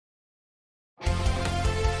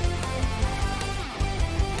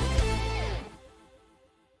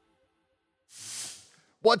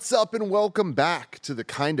What's up and welcome back to the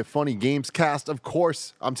Kinda Funny Gamescast. Of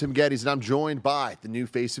course, I'm Tim Geddes and I'm joined by the new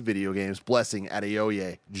face of video games, Blessing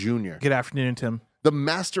Adeoye Jr. Good afternoon, Tim. The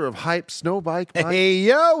master of hype, Snowbike Mike. Hey,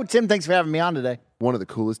 yo, Tim, thanks for having me on today. One of the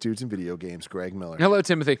coolest dudes in video games, Greg Miller. Hello,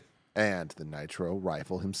 Timothy. And the Nitro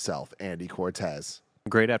Rifle himself, Andy Cortez.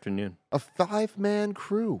 Great afternoon. A 5-man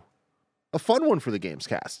crew. A fun one for the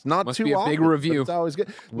Gamescast. Not Must too be a often, big but review. It's always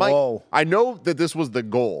good. Mike, Whoa. I know that this was the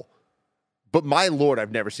goal, but my lord,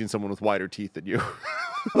 I've never seen someone with whiter teeth than you.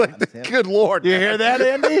 Good lord. You hear that,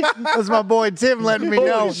 Andy? That's my boy Tim letting me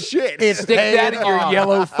know. Holy shit. It's Stick that in your paid off.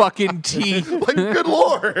 yellow fucking teeth. Like, good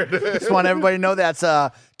lord. Just want everybody to know that's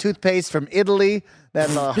toothpaste from Italy.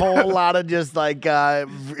 That's a whole lot of just like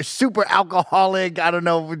super alcoholic, I don't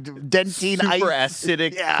know, dentine Super ice.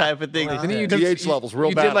 acidic type of thing. Then you pH levels real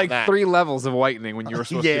you bad did on like that. 3 levels of whitening when you were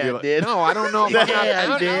supposed to Yeah, do I it. did. No, I don't know. If I got Yeah, I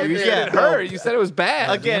down. did. You said Yeah, it hurt. You said it was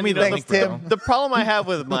bad. Again, Thanks, Tim. the problem I have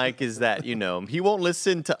with Mike is that, you know, he won't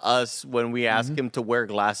listen to us when we ask him to wear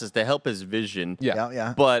glasses to help his vision.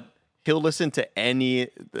 Yeah. But he'll listen to any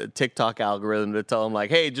TikTok algorithm to tell him,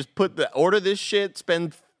 like, hey, just order this shit,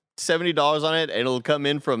 spend $70 on it, and it'll come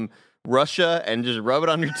in from Russia and just rub it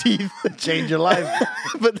on your teeth. Change your life.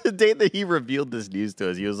 But the day that he revealed this news to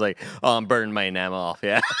us, he was like, oh, I'm burning my enamel off.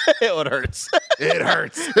 Yeah, it hurts. It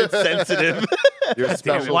hurts. It's sensitive. You're a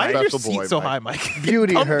special, Why is your special boy, seat so Mike. high, Mike?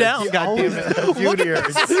 Beauty Come hurts. down, You goddammit. always- Beauty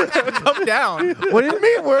hurts. Come down. What do you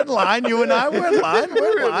mean? We're in line. You and I, we're in line.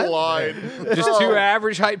 We're in line. Just 2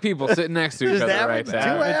 average height people sitting next to each Just other right average, there. two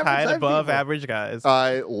Average average height height above people. average guys.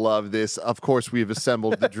 I love this. Of course, we've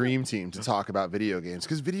assembled the dream team to talk about video games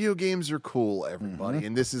because video games are cool, everybody.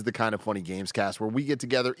 And this is the Kind of Funny Gamescast where we get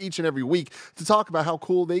together each and every week to talk about how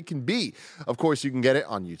cool they can be. Of course, you can get it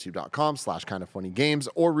on youtube.com/kindoffunnygames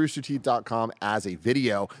or roosterteeth.com as a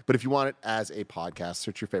video. But if you want it as a podcast,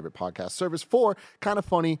 search your favorite podcast service for Kind of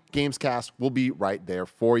Funny Gamescast. We'll be right there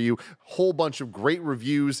for you. Whole bunch of great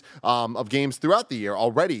reviews of games throughout the year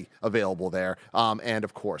already available there. And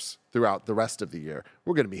of course, throughout the rest of the year,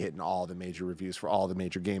 we're going to be hitting all the major reviews for all the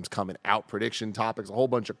major games coming out, prediction topics, a whole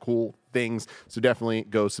bunch of cool things. So definitely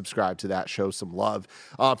go subscribe to that, show some love.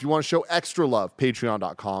 If you want to show extra love,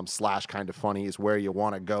 patreon.com/kindoffunny is where you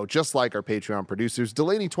want to go. Just like our Patreon producers,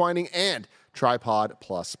 Delaney Twining and Tripod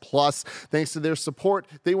Plus Plus. Thanks to their support,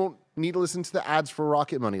 they won't need to listen to the ads for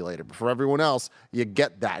Rocket Money later. But for everyone else, you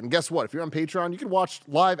get that. And guess what? If you're on Patreon, you can watch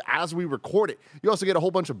live as we record it. You also get a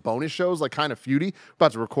whole bunch of bonus shows like Kind of Feudy.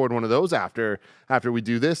 About to record one of those after we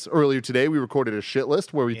do this. Earlier today, we recorded a shit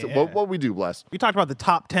list where we what we do, Bless? We talked about the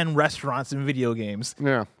top 10 restaurants in video games.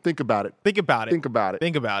 Yeah, think about it. Think about it. Think about it.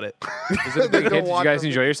 Think about it. Is it a big hit? Did you guys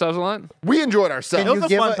enjoy yourselves a lot? We enjoyed ourselves. It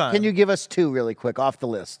was a fun time. Can you give us 2 really quick off the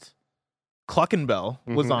list? Cluckenbell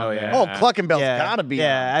was on Oh, there. yeah. Oh, Cluckenbell's Yeah. gotta be.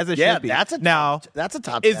 Yeah, on. as it yeah, should be. That's a Now, that's a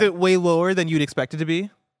top. Is 10. it way lower than you'd expect it to be?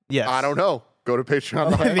 Yes. I don't know. Go to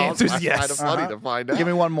Patreon. The answer is yes. Kind of funny to find out. Give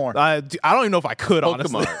me one more. I don't even know if I could,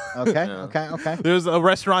 honestly. Pokemon. Okay. There's a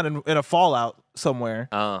restaurant in a Fallout somewhere.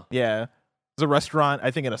 Yeah. There's a restaurant,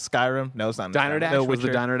 I think, in a Skyrim. No, it's not. in Diner Skyrim. Dash? No, Was the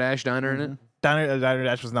Witcher. Diner Dash diner in it? Diner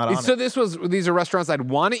Dash was not on So it. these are restaurants I'd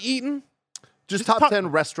want to eat in? Just top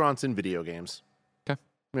 10 restaurants in video games. Okay.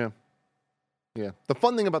 Yeah. Yeah. The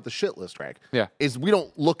fun thing about the shit list, Greg, Yeah. is we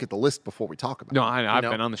don't look at the list before we talk about No, it. I've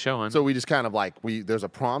know? been on the show. So we just kind of like, there's a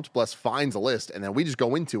prompt, Bless finds a list, and then we just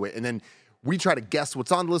go into it, and then we try to guess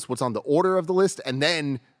what's on the list, what's on the order of the list, and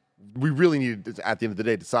then we really need to, at the end of the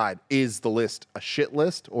day, decide, is the list a shit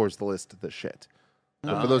list, or is the list the shit?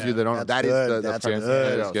 So for those of you that don't know, That's that is good. the That's premise.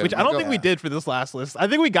 good. Yeah, Good. Which I don't think we did for this last list. I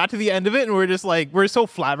think we got to the end of it and we're just like, we're so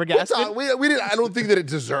flabbergasted. We didn't. I don't think that it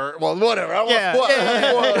deserves. Well, whatever.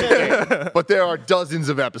 Yeah. But there are dozens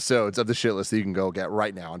of episodes of the shit list that you can go get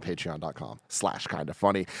right now on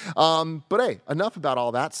patreon.com/kindoffunny. But hey, enough about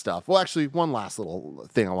all that stuff. Well, actually, one last little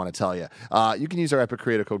thing I want to tell you. You can use our Epic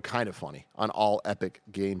creator code KINDOFFUNNY on all Epic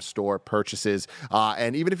Game Store purchases.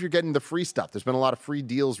 And even if you're getting the free stuff, there's been a lot of free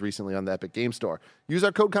deals recently on the Epic Game Store. Use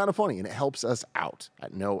our code KINDOFFUNNY, and it helps us out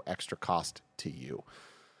at no extra cost to you.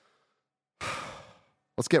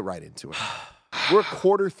 Let's get right into it. We're a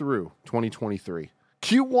quarter through 2023.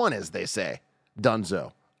 Q1, as they say.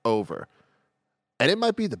 Dunzo. Over. And it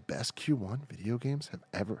might be the best Q1 video games have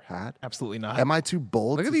ever had. Absolutely not. Am I too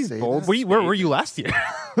bold Look to at these say bold this? Where were you last year?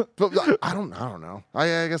 But I don't know. I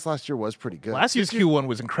guess last year was pretty good. Last year's Q1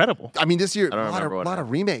 was incredible. I mean, this year, I don't a remember what lot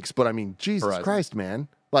of remakes, but I mean, Jesus Horizon. Christ, man.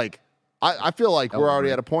 Like, I feel like we're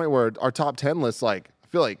already at a point where our top 10 lists, like, I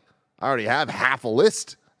feel like I already have half a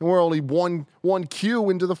list, and we're only one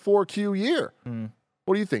Q into the 4Q year.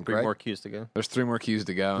 What do you think, 3 Greg? more queues to go. There's 3 more queues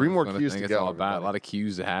to go. 3 more That's what I queues think to it's go, all about. everybody. A lot of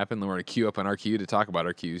queues to happen. Then we're going to queue up on our queue to talk about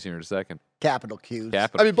our queues here in a second. Capital Q's.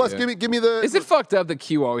 Capital I mean, plus, queue. give me the. Is it fucked up that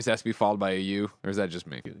Q always has to be followed by a U, or is that just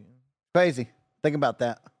me? Crazy. Think about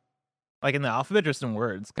that. Like in the alphabet, just in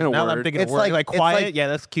words. In a Now that I'm word. thinking of It's words, like- like it's quiet. like- Yeah,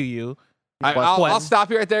 that's QU. I'll stop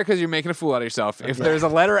you right there because you're making a fool out of yourself. If there's a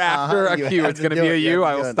letter after a You Q, have it's to going to do be it. a You U. have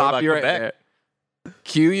I to will do it. stop What you about right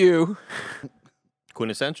Quebec? there.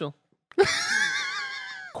 Quintessential.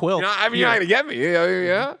 Quill. You're not going to get me.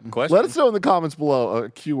 Yeah. Question. Let us know in the comments below.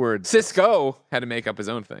 Q word. Cisco had to make up his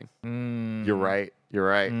own thing. You're right. You're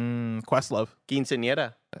right. Questlove.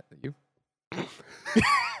 Quinceañera. You?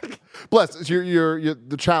 Bless. It's your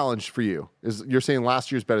the challenge for you is you're saying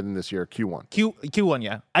last year's better than this year. Q1. Q1,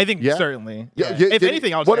 yeah. I think Yeah? certainly. Yeah. Yeah. If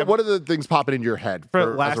anything, I would say What are the things popping into your head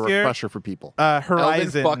For as last a year? refresher for people?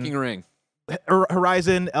 Horizon. Elden fucking Ring.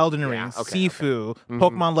 Horizon, Elden Ring, okay, Sifu,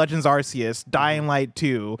 Pokemon Legends Arceus, Dying Light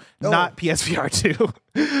 2, not PSVR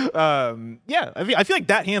 2. Yeah, I feel like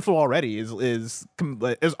that handful already is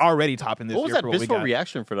already topping this What was year that for what we visceral got.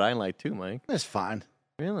 reaction for Dying Light 2, Mike? It's fine.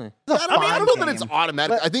 Really? I mean, I don't know that it's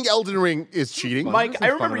automatic. I think Elden Ring is cheating. Mike, I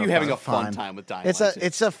remember you having a fun Fine. time with Dying It's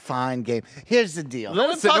Light. a fine game. Here's the deal. Let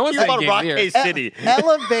us No talk one's to you saying about game Rock here. City.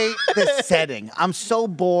 Elevate the setting. I'm so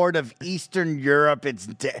bored of Eastern Europe.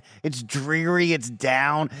 It's dreary. It's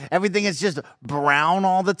down. Everything is just brown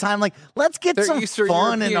all the time. Like, let's get They're some Eastern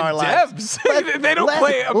fun in European our lives. devs. They don't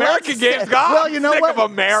play American games. God, well, you know sick what?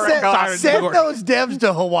 of America. Send those devs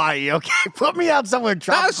to Hawaii, okay? Put me out somewhere That's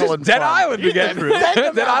tropical just and Dead fun. Island again. Send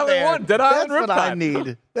them Dead out Island there. 1, Dead Island That's what I Riptide.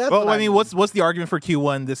 need. That's Well, what I mean, what's the argument for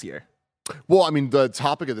Q1 this year? Well, I mean, the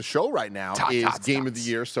topic of the show right now is Tots. game of the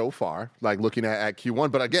year so far, like looking at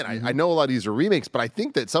Q1. But again, I know a lot of these are remakes, but I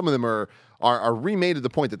think that some of them are remade to the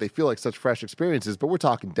point that they feel like such fresh experiences. But we're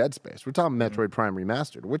talking Dead Space. We're talking Metroid Prime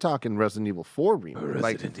Remastered. We're talking Resident Evil 4 remake.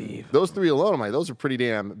 Like, those 3 alone, I'm like, those are pretty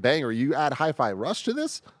damn banger. You add Hi-Fi Rush to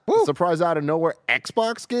this, surprise out of nowhere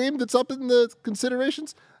Xbox game that's up in the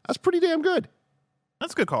considerations, that's pretty damn good.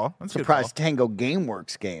 That's a good call. That's a good Surprise call. Tango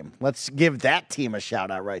Gameworks game. Let's give that team a shout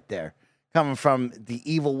out right there. Coming from The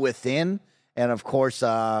Evil Within and, of course,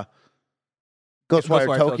 Ghostwire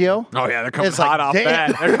Ghostwire Tokyo. Oh, yeah, they're coming It's like, hot off damn.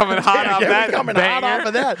 that. They're coming hot off Yeah, that. they're coming hot off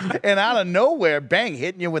of that. And out of nowhere, bang,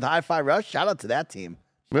 hitting you with Hi-Fi Rush. Shout out to that team.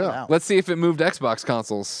 Shout Yeah. out. Let's see if it moved Xbox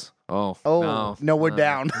consoles. Oh, no, we're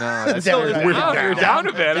down. No, that's Down, still down, you're down. down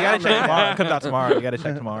a bit. You gotta check tomorrow. It comes out tomorrow. You gotta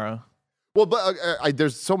check tomorrow. Well, but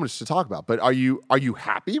there's so much to talk about. But are you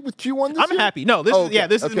happy with Q1 this I'm year? happy. No, this Oh, is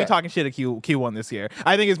this is me okay. talking shit at Q1 this year.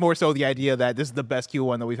 I think it's more so the idea that this is the best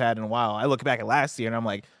Q1 that we've had in a while. I look back at last year and I'm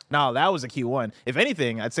like, no, that was a Q1. If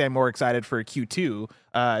anything, I'd say I'm more excited for Q2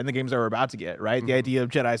 in the games that we're about to get, right? The idea of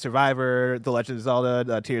Jedi Survivor, The Legend of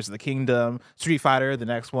Zelda, Tears of the Kingdom, Street Fighter, the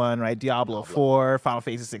next one, right? Diablo 4, Final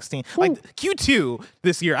Fantasy 16. Like, Q2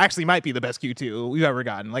 this year actually might be the best Q2 we've ever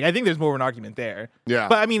gotten. Like, I think there's more of an argument there. Yeah,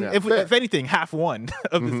 But I mean, yeah. if anything, half one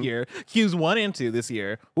of this year, Qs 1 and 2 this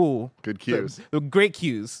year, ooh. Good Qs. The great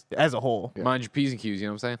Qs as a whole. Mind your P's and Q's, you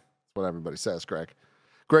know what I'm saying? That's what everybody says, Greg.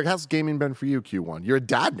 Greg, how's gaming been for you, Q1? You're a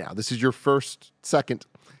dad now. This is your second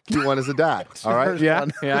Q1 as a dad. All right? First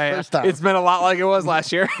one. First time. It's been a lot like it was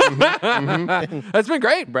last year. That's been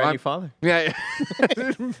great. Brand new father. Yeah,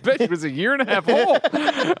 bet he was a year and a half old.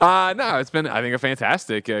 No, it's been, I think, a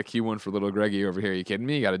fantastic Q1 for little Greggy over here. Are you kidding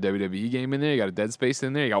me? You got a WWE game in there. You got a Dead Space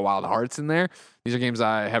in there. You got Wild Hearts in there. These are games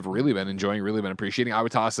I have really been enjoying, really been appreciating. I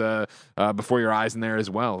would toss Before Your Eyes in there as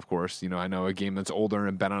well, of course. You know, I know a game that's older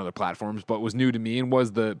and been on other platforms, but was new to me and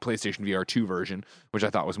was the PlayStation VR 2 version, which I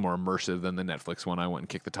thought was more immersive than the Netflix one I went and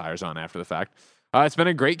kicked the tires on after the fact. It's been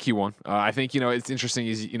a great Q1. I think, it's interesting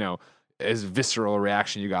is, as visceral a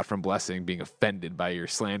reaction you got from Blessing being offended by your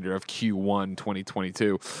slander of Q1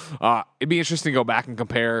 2022. It'd be interesting to go back and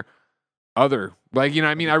compare other, I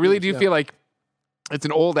really do feel like it's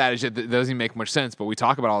an old adage that doesn't make much sense, but we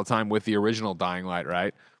talk about it all the time with the original Dying Light,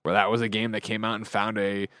 right? Where that was a game that came out and found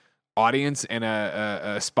a audience and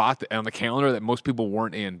a spot on the calendar that most people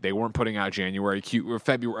weren't in. They weren't putting out January,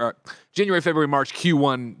 February, March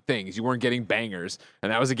Q1 things. You weren't getting bangers,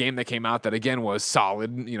 and that was a game that came out that again was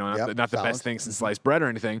solid. Not the best thing since sliced bread or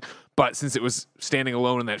anything, but since it was standing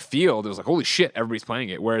alone in that field, it was like holy shit, everybody's playing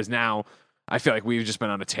it. Whereas now, I feel like we've just been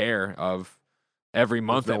on a tear of every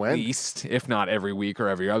month no at end. least, if not every week or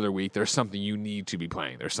every other week, there's something you need to be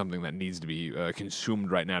playing. There's something that needs to be consumed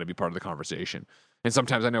right now to be part of the conversation. And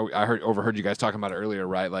sometimes I know I overheard you guys talking about it earlier,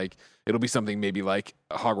 right? Like it'll be something maybe like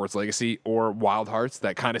Hogwarts Legacy or Wild Hearts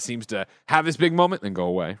that kind of seems to have this big moment and go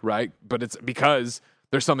away, right? But it's because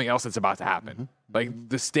there's something else that's about to happen. Like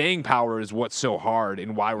the staying power is what's so hard,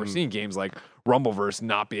 and why we're seeing games like Rumbleverse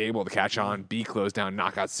not be able to catch on, be closed down,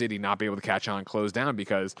 Knockout City not be able to catch on, close down,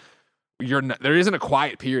 because there isn't a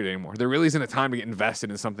quiet period anymore. There really isn't a time to get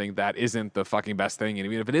invested in something that isn't the fucking best thing. And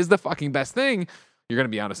even if it is the fucking best thing, you're going to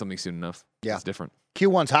be onto something soon enough. Yeah. It's different.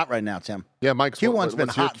 Q1's hot right now, Tim. Yeah, Mike's Q1's been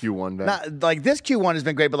what's your hot. Q1 been? Not, like this Q1 has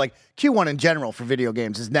been great, but like Q1 in general for video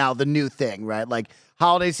games is now the new thing, right? Like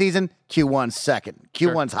holiday season, Q1's second.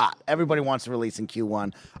 Q1's hot. Everybody wants to release in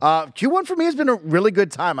Q1. Q1 for me has been a really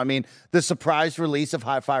good time. I mean, the surprise release of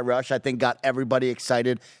Hi-Fi Rush, I think, got everybody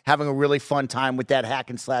excited, having a really fun time with that hack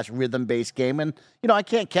and slash rhythm-based game. And, you know, I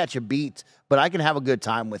can't catch a beat, but I can have a good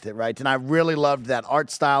time with it, right? And I really loved that art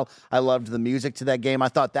style. I loved the music to that game. I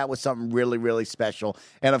thought that was something really, really special.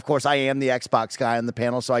 And, of course, I am the Xbox guy on the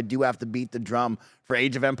panel, so I do have to beat the drum for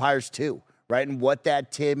Age of Empires 2, right? And what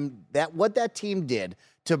that team did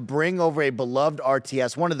to bring over a beloved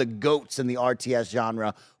RTS, one of the GOATs in the RTS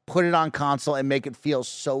genre, put it on console and make it feel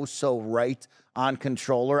so right on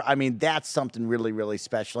controller. I mean, that's something really, really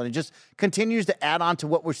special. And it just continues to add on to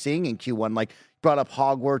what we're seeing in Q1. Like, brought up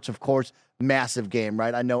Hogwarts, of course, massive game,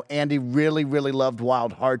 right? I know Andy really, really loved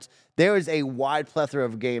Wild Hearts. There is a wide plethora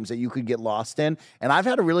of games that you could get lost in, and I've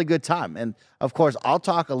had a really good time. And, of course, I'll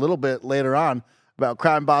talk a little bit later on about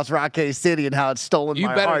Crime Boss Rockay City and how it's stolen You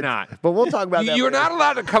my better heart. not. But we'll talk about that You're later. not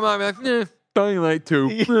allowed to come out and be like, Dying Light 2.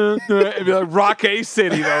 It'd be like Rockay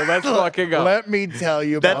City, though. Let's fucking go. Let me tell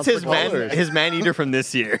you about That's the his man eater from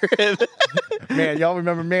this year. Man, y'all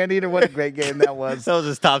remember Maneater? What a great game that was. That was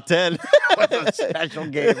his top 10. What a special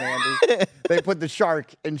game, Andy. They put the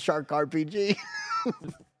shark in Shark RPG.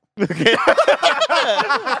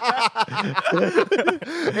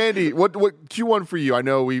 Andy, what Q1 for you? I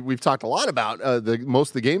know we've talked a lot about most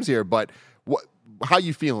of the games here, but how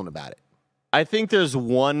you feeling about it? I think there's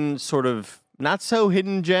one sort of not so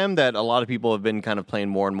hidden gem that a lot of people have been kind of playing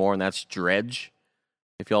more and more, and that's Dredge.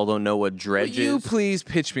 If y'all don't know what Dredge Will you is, please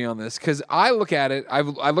pitch me on this? Because I look at it. I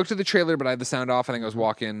looked at the trailer, but I had the sound off. I think I was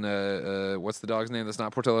walking. What's the dog's name? That's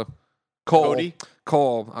not Portillo. Cody?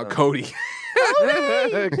 Cole. Cody.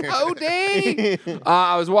 Cody.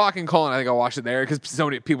 I was walking Cole, and I think I watched it there because so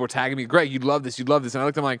many people were tagging me. Greg, you'd love this. You'd love this. And I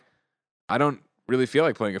looked. I'm like, I don't really feel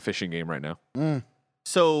like playing a fishing game right now.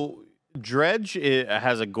 So Dredge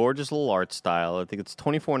has a gorgeous little art style. I think it's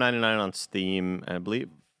 $24.99 on Steam. I believe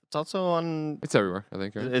it's also on. It's everywhere. I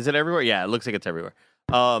think. Right? Is it everywhere? Yeah, it looks like it's everywhere.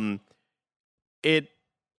 It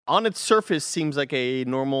on its surface seems like a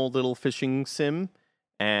normal little fishing sim,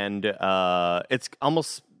 and it's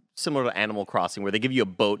almost similar to Animal Crossing, where they give you a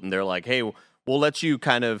boat and they're like, "Hey, we'll let you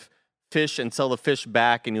kind of fish and sell the fish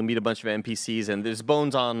back, and you'll meet a bunch of NPCs." And there's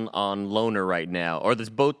bones on Loner right now, or this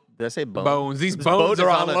boat. Did I say bone? Bones. These This bones boat are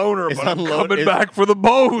is on on a- Loner, it's but I'm on Lo- coming it's- back for the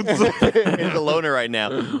bones. It's a Loner right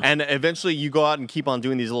now, and eventually you go out and keep on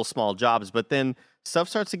doing these little small jobs, but then stuff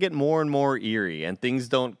starts to get more and more eerie, and things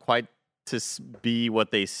don't quite be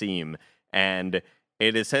what they seem, and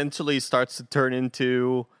it essentially starts to turn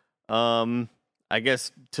into, I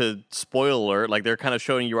guess, to spoil alert, like they're kind of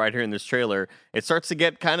showing you right here in this trailer, it starts to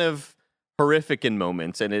get kind of horrific in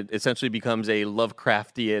moments, and it essentially becomes a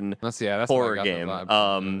Lovecraftian that's horror what I got the game.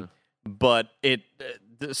 vibe. But it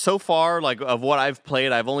so far, like of what I've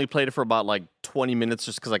played, I've only played it for about like 20 minutes,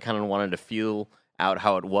 just because I kind of wanted to feel out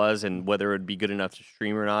how it was and whether it'd be good enough to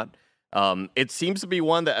stream or not. It seems to be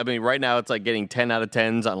one that, I mean, right now it's like getting 10 out of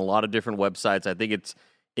 10s on a lot of different websites. I think it's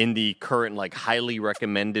in the current like highly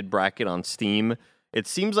recommended bracket on Steam. It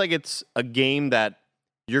seems like it's a game that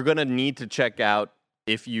you're gonna need to check out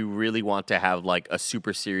if you really want to have like a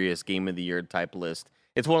super serious game of the year type list.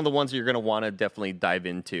 It's one of the ones that you're going to want to definitely dive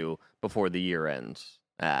into before the year ends.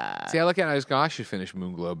 See, I look at it, I just go, I should finish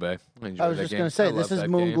Moonglow Bay. I was just going to say, this is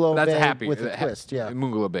Moonglow That's Bay happy with a twist, yeah.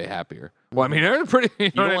 Moonglow Bay happier. Well, I mean, they're pretty,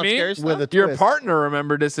 you know don't what I want mean? scary stuff? With a Your twist. partner,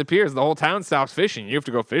 remember, disappears. The whole town stops fishing. You have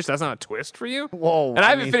to go fish. That's not a twist for you? Whoa. And I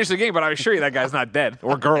haven't finished the game, but I assure you that guy's not dead.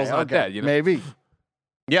 Or girl's not dead, you know? Maybe.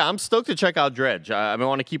 Yeah, I'm stoked to check out Dredge. I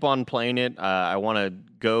want to keep on playing it. I want to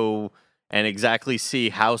go and exactly see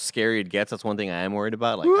how scary it gets. That's one thing I am worried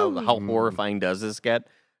about. Like, how horrifying does this get?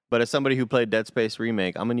 But as somebody who played Dead Space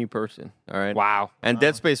Remake, I'm a new person. All right. Wow. And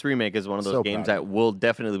Dead Space Remake is one of those So games proud that will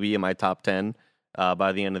definitely be in my top 10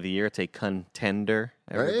 by the end of the year. It's a contender,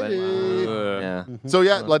 everybody. Hey. Yeah. So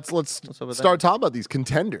yeah, let's up with start talking about these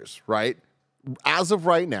contenders, right? As of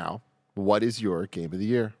right now, what is your game of the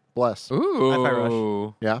year? Bless. Ooh. Hi-Fi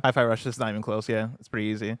Rush. Yeah. Hi-Fi Rush is not even close. Yeah, it's pretty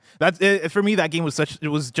easy. That's it, for me. That game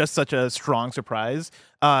was just such a strong surprise.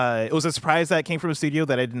 It was a surprise that came from a studio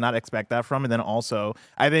that I did not expect that from, and then also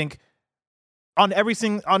I think on every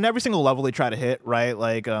single level they try to hit, right?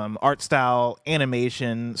 Like art style,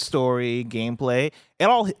 animation, story, gameplay. It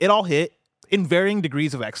all hit in varying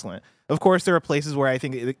degrees of excellent. Of course, there are places where I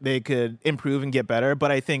think they could improve and get better,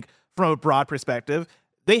 but I think from a broad perspective,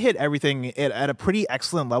 they hit everything at a pretty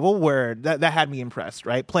excellent level where that had me impressed,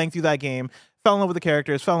 right? Playing through that game, fell in love with the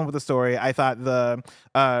characters, fell in love with the story. I thought the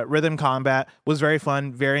rhythm combat was very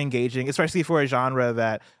fun, very engaging, especially for a genre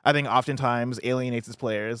that I think oftentimes alienates its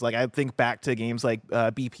players. Like I think back to games like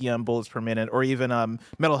BPM, Bullets Per Minute, or even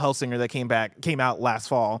Metal Hellsinger that came out last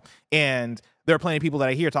fall, and there are plenty of people that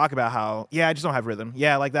I hear talk about how, yeah, I just don't have rhythm.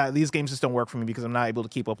 Yeah, like that. These games just don't work for me because I'm not able to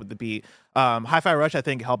keep up with the beat. Hi-Fi Rush, I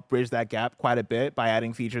think, helped bridge that gap quite a bit by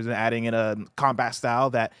adding features and adding in a combat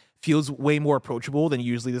style that feels way more approachable than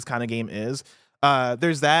usually this kind of game is.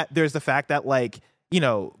 There's that. There's the fact that, like,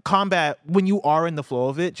 combat, when you are in the flow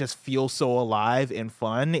of it, just feels so alive and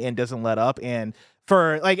fun and doesn't let up. And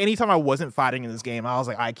for like anytime I wasn't fighting in this game, I was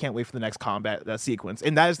like, I can't wait for the next combat sequence.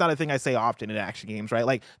 And that is not a thing I say often in action games, right?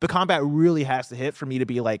 Like the combat really has to hit for me to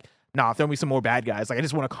be like, nah, throw me some more bad guys. Like I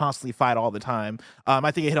just want to constantly fight all the time.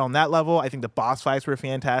 I think it hit on that level. I think the boss fights were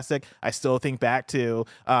fantastic. I still think back to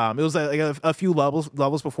it was a few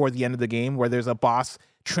levels before the end of the game where there's a boss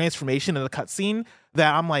transformation in a cutscene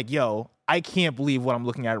that I'm like, yo, I can't believe what I'm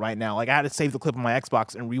looking at right now. Like I had to save the clip on my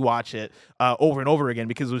Xbox and rewatch it over and over again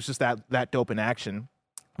because it was just that dope in action.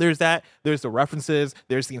 There's that. There's the references.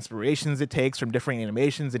 There's the inspirations it takes from different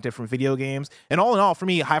animations and different video games. And all in all, for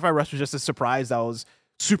me, Hi-Fi Rush was just a surprise that was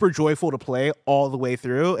super joyful to play all the way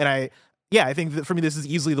through. And I think that for me, this is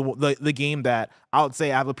easily the game that I would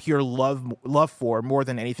say I have a pure love for more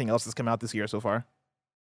than anything else that's come out this year so far.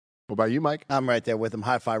 What about you, Mike? I'm right there with him.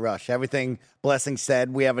 Hi-Fi Rush. Everything Blessing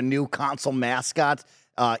said. We have a new console mascot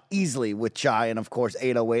easily with Chai and, of course,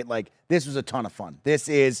 808. Like, this was a ton of fun. This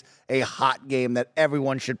is a hot game that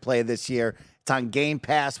everyone should play this year. It's on Game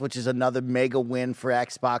Pass, which is another mega win for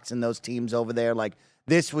Xbox and those teams over there. Like,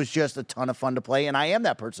 this was just a ton of fun to play, and I am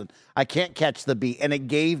that person. I can't catch the beat, and it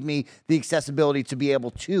gave me the accessibility to be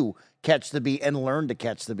able to catch the beat and learn to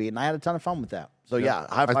catch the beat, and I had a ton of fun with that. So, yeah,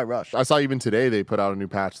 Hi-Fi Rush. I saw even today they put out a new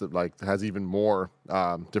patch that like has even more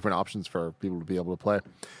different options for people to be able to play.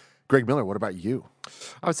 Greg Miller, what about you?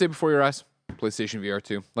 I would say Before Your Eyes. PlayStation VR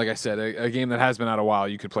 2. Like I said, a game that has been out a while.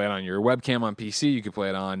 You could play it on your webcam on PC. You could play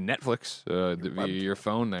it on Netflix via your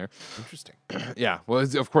phone there. Interesting. Yeah. Well,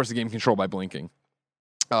 it's, of course, the game controlled by blinking.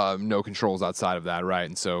 No controls outside of that, right?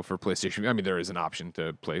 And so for PlayStation, I mean, there is an option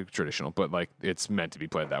to play traditional, but like it's meant to be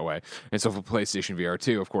played that way. And so for PlayStation VR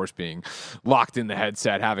 2, of course, being locked in the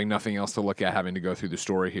headset, having nothing else to look at, having to go through the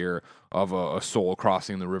story here of a soul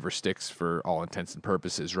crossing the river Styx for all intents and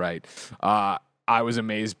purposes, right? I was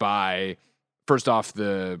amazed by, first off,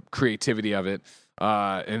 the creativity of it.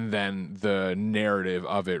 And then the narrative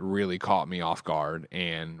of it really caught me off guard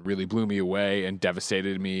and really blew me away and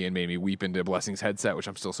devastated me and made me weep into Blessing's headset, which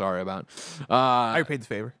I'm still sorry about. I repaid the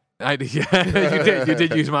favor. Yeah, you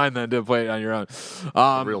did use mine then to play it on your own.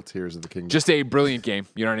 Real tears of the kingdom. Just a brilliant game,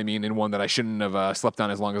 you know what I mean, and one that I shouldn't have slept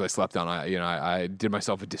on as long as I slept on. I did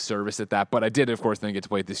myself a disservice at that, but I did, of course, then get to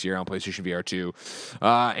play it this year on PlayStation VR 2.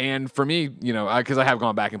 And for me, because I have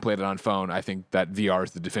gone back and played it on phone, I think that VR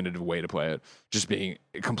is the definitive way to play it. Just being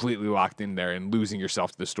completely locked in there and losing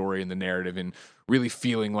yourself to the story and the narrative and really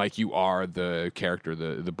feeling like you are the character,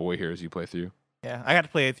 the boy here as you play through. Yeah, I got to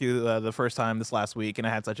play it through the first time this last week, and I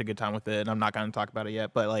had such a good time with it. And I'm not going to talk about it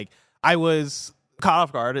yet, but like I was caught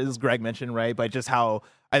off guard, as Greg mentioned, right, by just how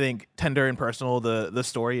I think tender and personal the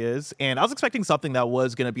story is. And I was expecting something that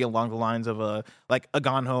was going to be along the lines of a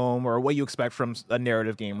Gone Home or what you expect from a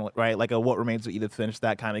narrative game, right? Like a What Remains of Edith Finch,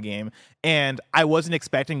 that kind of game. And I wasn't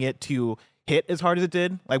expecting it to hit as hard as it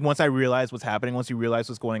did. Like once I realized what's happening, once you realize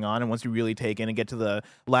what's going on, and once you really take in and get to the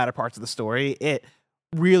latter parts of the story, it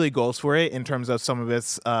really goes for it in terms of some of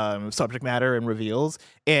its subject matter and reveals,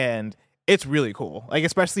 and it's really cool. Like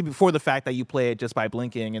especially before the fact that you play it just by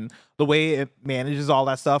blinking and the way it manages all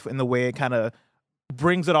that stuff and the way it kind of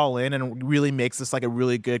brings it all in and really makes this like a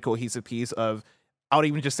really good cohesive piece of, I would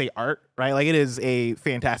even just say art, right? Like it is a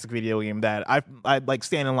fantastic video game that I like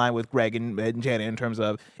stand in line with Greg and Janet in terms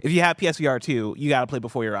of if you have PSVR 2, you got to play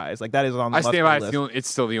Before Your Eyes. Like that is on the I stand by list. it's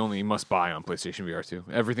still the only must buy on PlayStation VR 2.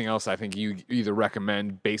 Everything else I think you either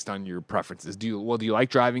recommend based on your preferences. Do you like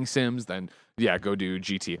driving sims? Then yeah, go do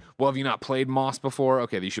GT. Well, have you not played Moss before?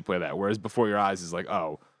 Okay, then you should play that. Whereas Before Your Eyes is like,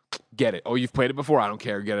 oh, get it. Oh, you've played it before? I don't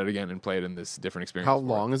care. Get it again and play it in this different experience. How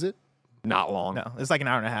long is it? Not long. No, it's like an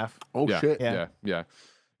hour and a half. Oh, yeah, shit. Yeah.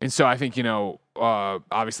 And so I think,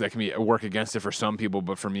 obviously that can be a work against it for some people,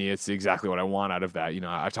 but for me, it's exactly what I want out of that.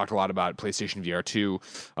 I've talked a lot about PlayStation VR 2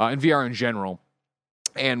 and VR in general.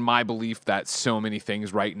 And my belief that so many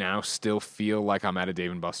things right now still feel like I'm at a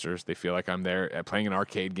Dave & Buster's. They feel like I'm there playing an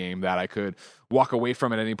arcade game that I could walk away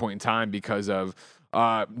from at any point in time because of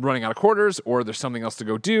running out of quarters, or there's something else to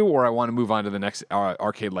go do, or I want to move on to the next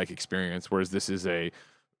arcade-like experience, whereas this is a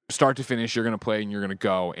start to finish, you're going to play and you're going to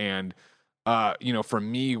go. And, for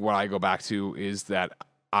me, what I go back to is that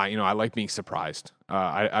I like being surprised.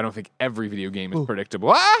 I don't think every video game is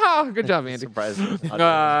predictable. Ah, good job, Andy.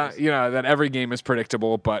 That every game is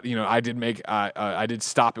predictable, but I did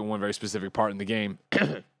stop in one very specific part in the game,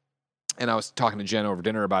 and I was talking to Jen over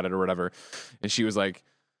dinner about it or whatever, and she was like,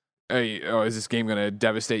 "Hey, is this game gonna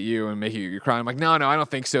devastate you and make you cry?" I'm like, no, I don't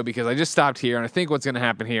think so, because I just stopped here and I think what's gonna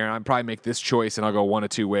happen here, and I'll probably make this choice and I'll go one of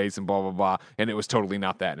two ways and blah blah blah. And it was totally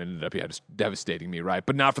not that, and it ended up just devastating me, right?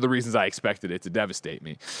 But not for the reasons I expected it to devastate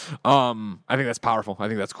me. I think that's powerful. I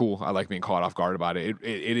think that's cool. I like being caught off guard about it.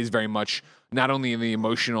 It is very much not only in the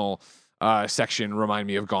emotional section remind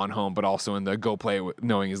me of Gone Home, but also in the go play it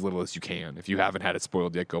knowing as little as you can. If you haven't had it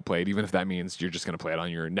spoiled yet, go play it, even if that means you're just going to play it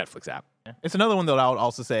on your Netflix app. It's another one that I would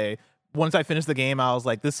also say, once I finished the game, I was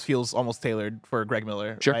like, this feels almost tailored for Greg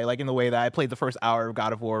Miller. Sure. Right? Like in the way that I played the first hour of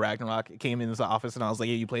God of War Ragnarok. It came into the office and I was like,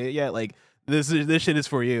 yeah, you played it yet? Like, this shit is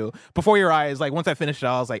for you. Before your eyes, like once I finished it,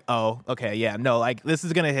 I was like, oh, okay, yeah, no, like this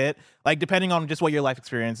is gonna hit. Like depending on just what your life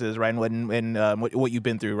experience is, right, and what you've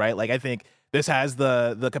been through, right. Like I think this has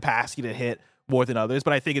the capacity to hit more than others,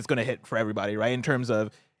 but I think it's gonna hit for everybody, right? In terms of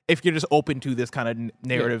if you're just open to this kind of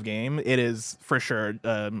narrative game, it is for sure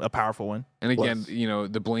a powerful one. And again,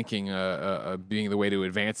 the blinking being the way to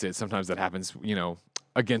advance it. Sometimes that happens,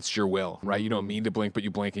 against your will, right? You don't mean to blink, but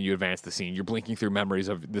you blink and you advance the scene. You're blinking through memories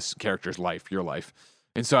of this character's life, your life.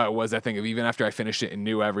 And so it was that thing of even after I finished it and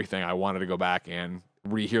knew everything, I wanted to go back and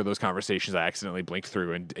rehear those conversations I accidentally blinked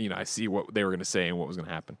through, and I see what they were going to say and what was going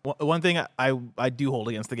to happen. One thing I do hold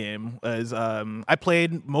against the game is I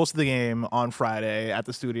played most of the game on Friday at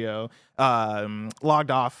the studio, logged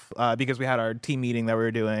off because we had our team meeting that we were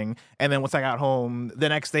doing, and then once I got home the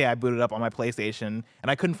next day I booted up on my PlayStation and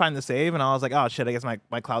I couldn't find the save, and I was like, oh shit, I guess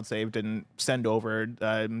my cloud save didn't send over,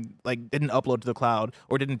 didn't upload to the cloud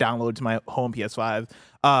or didn't download to my home PS5.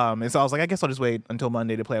 And so I was like, I guess I'll just wait until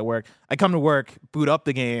Monday to play at work. I come to work, boot up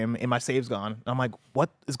the game, and my save's gone. And I'm like,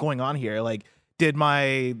 what is going on here? Like, did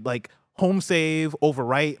my home save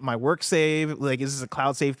overwrite my work save? Like, is this a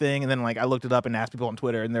cloud save thing? And then I looked it up and asked people on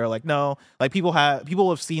Twitter, and they're like, no, people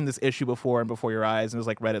have seen this issue before and before your eyes. And it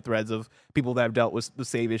was Reddit threads of people that have dealt with the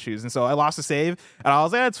save issues. And so I lost the save, and I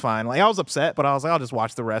was like, that's fine. I was upset, but I was like, I'll just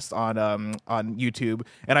watch the rest on YouTube.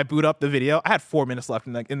 And I boot up the video. I had 4 minutes left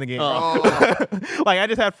in the game. I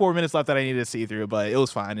just had 4 minutes left that I needed to see through, but it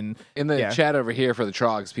was fine. And in the chat over here for the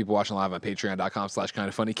Trogs, people watching live on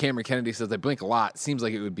patreon.com/kindafunny, Cameron Kennedy says, I blink a lot. Seems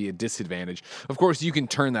like it would be a disadvantage. Of course, you can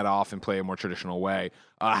turn that off and play a more traditional way.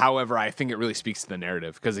 However, I think it really speaks to the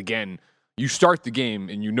narrative because, again, you start the game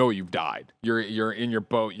and you've died. You're in your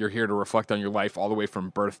boat. You're here to reflect on your life all the way from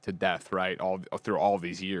birth to death, right? All through all of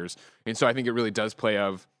these years. And so I think it really does play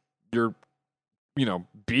of you're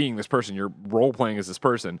being this person. You're role playing as this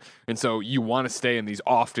person. And so you want to stay in these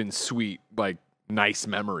often sweet, nice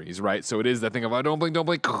memories, right? So it is that thing of, don't blink,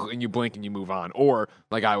 and you blink and you move on. Or,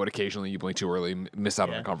 I would occasionally, you blink too early, miss out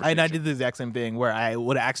on a conversation. And I did the exact same thing where I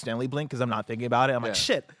would accidentally blink because I'm not thinking about it. I'm like,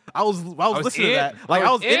 shit, I was listening to that.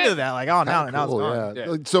 I was into that. Now it's gone.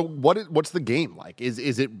 Yeah. So what's the game like?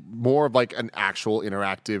 Is it more of an actual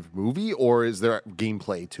interactive movie, or is there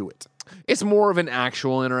gameplay to it? It's more of an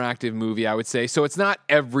actual interactive movie, I would say. So it's not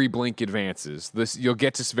every blink advances. You'll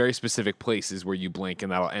get to very specific places where you blink,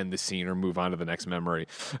 and that'll end the scene or move on to the next memory.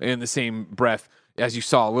 In the same breath, as you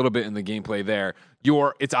saw a little bit in the gameplay there,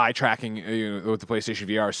 it's eye tracking with the PlayStation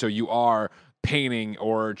VR. So you are painting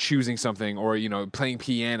or choosing something or playing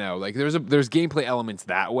piano. There's gameplay elements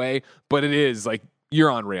that way, but it is you're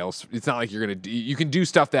on rails. It's not like you can do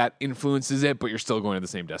stuff that influences it, but you're still going to the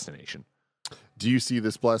same destination. Do you see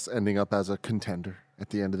this Bless ending up as a contender at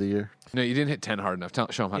the end of the year? No, you didn't hit 10 hard enough.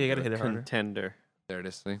 Show them how to you got to hit it harder. Contender. There it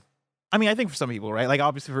is. See? I mean, I think for some people, right?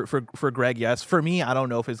 Obviously for Greg, yes. For me, I don't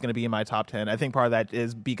know if it's going to be in my top 10. I think part of that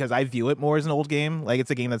is because I view it more as an old game. It's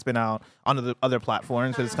a game that's been out on the other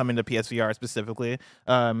platforms, but it's coming to PSVR specifically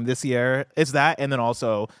this year. It's that, and then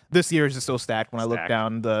also this year is just so stacked when I look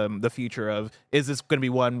down the future of, is this going to be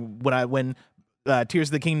one when Tears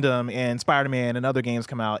of the Kingdom and Spider-Man and other games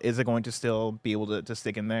come out, is it going to still be able to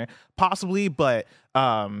stick in there? Possibly, but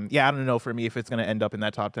I don't know for me if it's going to end up in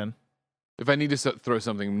that top 10. If I need to throw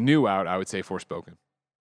something new out, I would say Forspoken.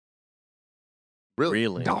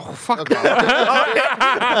 Really? Oh, fuck. Okay. Look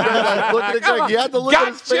at it, Greg. You had to look at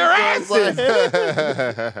his face. Got your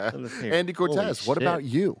asses! Andy Cortez, what about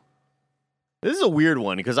you? This is a weird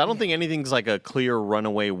one because I don't think anything's like a clear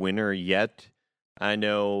runaway winner yet. I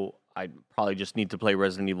know I probably just need to play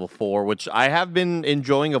Resident Evil 4, which I have been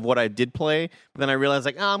enjoying of what I did play. But then I realized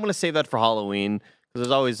like, I'm going to save that for Halloween because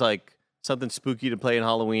there's always like something spooky to play in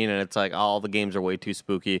Halloween, and it's like, all the games are way too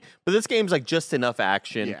spooky. But this game's like just enough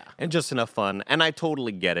action and just enough fun, and I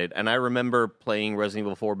totally get it. And I remember playing Resident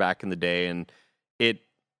Evil 4 back in the day, and it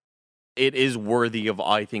is worthy of,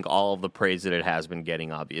 I think, all of the praise that it has been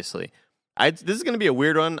getting, obviously. This is going to be a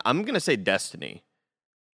weird one. I'm going to say Destiny.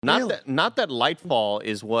 Not that Lightfall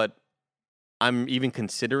is what I'm even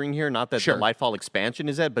considering here. Not that the Lightfall expansion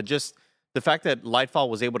is it, but just the fact that Lightfall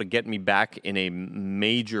was able to get me back in a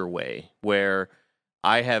major way, where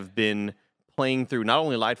I have been playing through not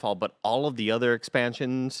only Lightfall, but all of the other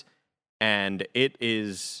expansions. And it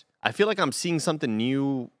is, I feel like I'm seeing something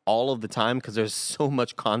new all of the time because there's so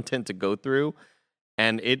much content to go through.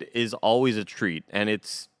 And it is always a treat. And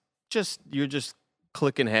it's just, you're just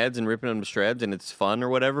clicking heads and ripping them to shreds, and it's fun or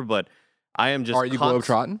whatever. But I am just. Are you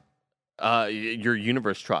globetrotting? Your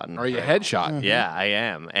universe trotting. Are you headshot? Mm-hmm. Yeah, I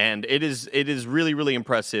am, and it is really, really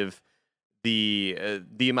impressive. The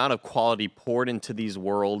amount of quality poured into these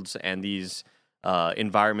worlds and these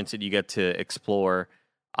environments that you get to explore.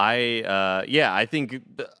 I think.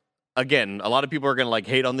 Again, a lot of people are gonna like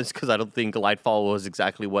hate on this because I don't think Lightfall was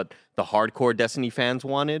exactly what the hardcore Destiny fans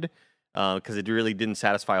wanted. Because it really didn't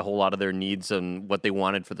satisfy a whole lot of their needs and what they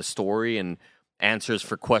wanted for the story and answers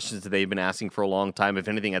for questions that they've been asking for a long time. If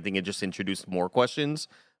anything, I think it just introduced more questions.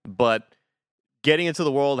 But getting into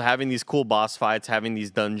the world, having these cool boss fights, having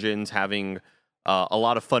these dungeons, having a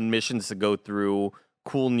lot of fun missions to go through,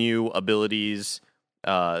 cool new abilities.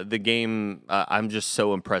 The game, I'm just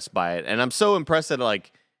so impressed by it. And I'm so impressed that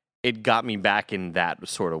like it got me back in that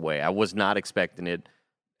sort of way. I was not expecting it.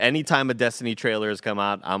 Anytime a Destiny trailer has come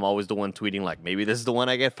out, I'm always the one tweeting like, maybe this is the one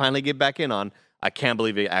I finally get back in on. I can't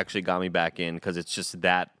believe it actually got me back in because it's just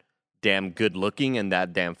that damn good looking and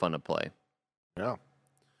that damn fun to play. Yeah.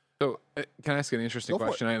 So can I ask an interesting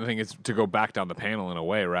question? I think it's to go back down the panel in a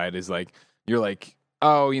way, right? Is like, you're like,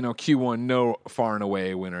 oh, Q1, no far and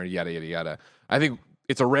away winner, yada, yada, yada. I think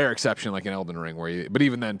it's a rare exception like in Elden Ring but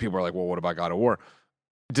even then people are like, well, what about God of War?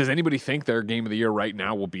 Does anybody think their game of the year right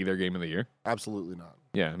now will be their game of the year? Absolutely not.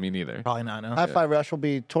 Yeah, me neither. Probably not. No. Hi-Fi Rush will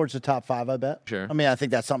be towards the top 5, I bet. Sure. I mean, I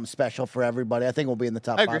think that's something special for everybody. I think we'll be in the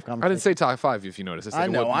top 5 conversation. I didn't say top 5 if you notice. I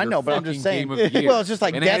said I know, but I'm just saying. Game of the year. Well, it's just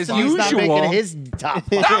like and Destiny's not making his top 5.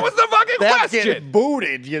 That was the fucking That's question. getting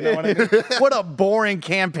booted, you know what I mean? What a boring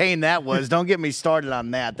campaign that was. Don't get me started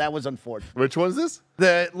on that. That was unfortunate. Which one is this?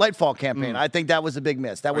 The Lightfall campaign. I think that was a big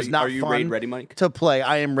miss. That was not Are you fun raid ready, Mike? to play.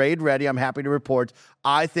 I am raid ready. I'm happy to report.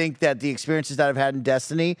 I think that the experiences that I've had in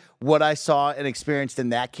Destiny, what I saw and experienced in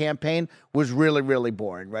that campaign was really, really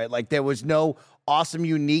boring, right? Like there was no awesome,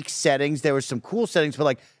 unique settings. There was some cool settings, but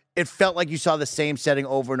like it felt like you saw the same setting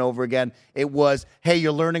over and over again. It was, hey,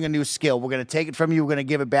 you're learning a new skill. We're going to take it from you. We're going to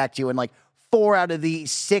give it back to you. And like 4 out of the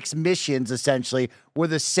 6 missions essentially were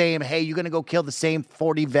the same. Hey, you're going to go kill the same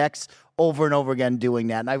 40 Vex over and over again doing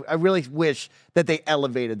that. And I really wish that they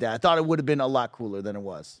elevated that. I thought it would have been a lot cooler than it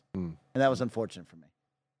was. And that was unfortunate for me.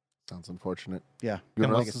 Sounds unfortunate. Yeah. You know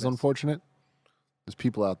what else is unfortunate? There's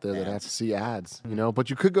people out there that have to see ads,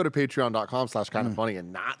 but you could go to patreon.com/kindafunny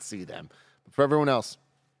and not see them. But for everyone else,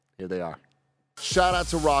 here they are. Shout out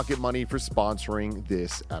to Rocket Money for sponsoring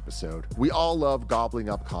this episode. We all love gobbling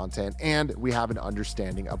up content, and we have an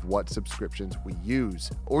understanding of what subscriptions we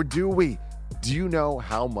use. Or do we? Do you know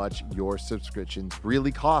how much your subscriptions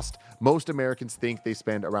really cost? Most Americans think they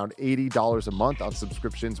spend around $80 a month on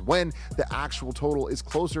subscriptions when the actual total is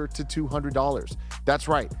closer to $200. That's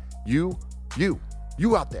right. You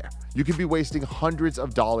out there. You could be wasting hundreds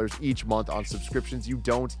of dollars each month on subscriptions you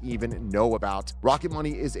don't even know about. Rocket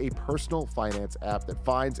Money is a personal finance app that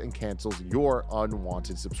finds and cancels your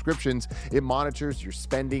unwanted subscriptions. It monitors your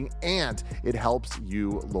spending and it helps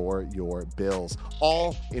you lower your bills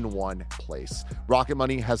all in one place. Rocket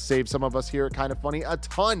Money has saved some of us here at Kinda Funny a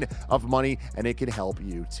ton of money, and it can help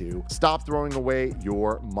you too. Stop throwing away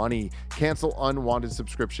your money. Cancel unwanted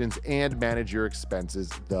subscriptions and manage your expenses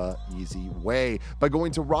the easy way by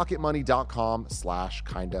going to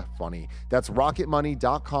rocketmoney.com/kindafunny. That's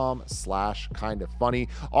rocketmoney.com/kindafunny.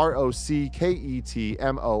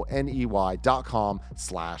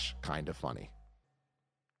 ROCKETMONEY.com/kindafunny.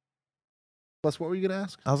 Plus, what were you going to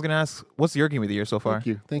ask? I was going to ask, what's your game of the year so far?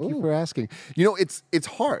 Thank you for asking. It's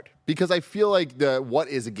hard because I feel like what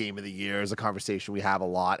is a game of the year is a conversation we have a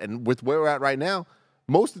lot. And with where we're at right now,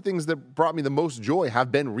 most of the things that brought me the most joy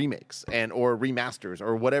have been remakes or remasters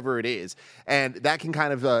or whatever it is. And that can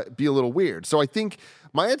kind of be a little weird. So I think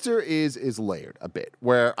my answer is layered a bit,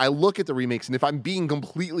 where I look at the remakes, and if I'm being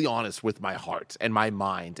completely honest with my heart and my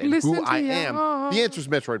mind and who I am, the answer is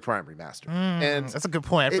Metroid Prime Remastered. And That's a good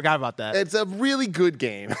point. I forgot about that. it's a really good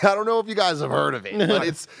game. I don't know if you guys have heard of it, but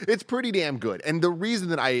it's pretty damn good. And the reason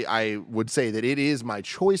that I would say that it is my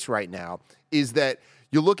choice right now is that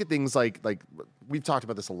you look at things like we've talked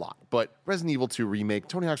about this a lot, but Resident Evil 2 remake,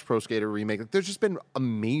 Tony Hawk's Pro Skater remake, like, there's just been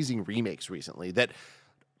amazing remakes recently that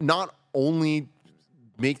not only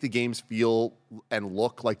make the games feel and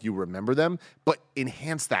look like you remember them, but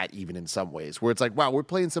enhance that even in some ways, where it's like, wow, we're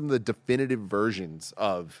playing some of the definitive versions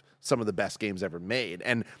of some of the best games ever made.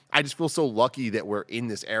 And I just feel so lucky that we're in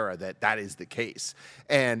this era that is the case.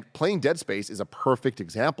 And playing Dead Space is a perfect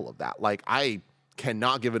example of that. Like, I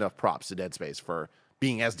cannot give enough props to Dead Space for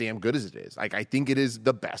being as damn good as it is. Like, I think it is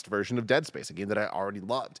the best version of Dead Space, a game that I already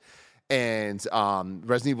loved. And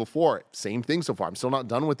Resident Evil 4, same thing so far. I'm still not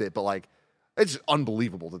done with it, but like, it's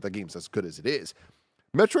unbelievable that the game's as good as it is.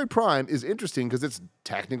 Metroid Prime is interesting because it's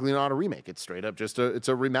technically not a remake. It's straight up just it's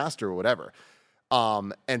a remaster or whatever.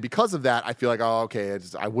 And because of that, I feel like, oh, okay,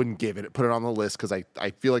 I wouldn't put it on the list because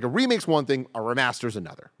I feel like a remake's one thing, a remaster's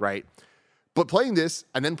another, right? But playing this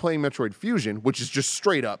and then playing Metroid Fusion, which is just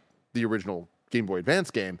straight up the original Game Boy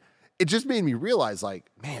Advance game, it just made me realize, like,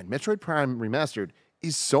 man, Metroid Prime Remastered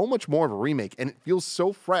is so much more of a remake, and it feels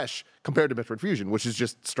so fresh compared to Metroid Fusion, which is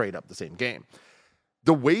just straight up the same game.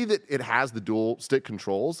 The way that it has the dual stick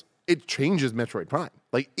controls, it changes Metroid Prime.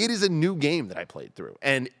 Like, it is a new game that I played through,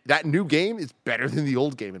 and that new game is better than the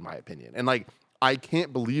old game, in my opinion. And like, I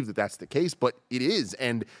can't believe that that's the case, but it is.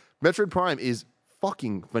 And Metroid Prime is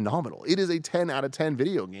fucking phenomenal. It is a 10 out of 10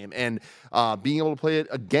 video game, and being able to play it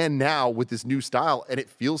again now with this new style, and it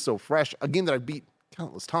feels so fresh, a game that I've beat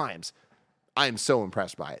countless times, I am so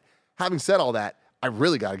impressed by it. Having said all that, I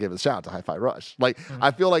really got to give a shout out to Hi-Fi Rush. Like,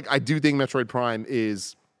 I feel like I do think Metroid Prime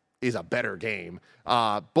is a better game,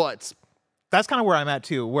 but That's kind of where I'm at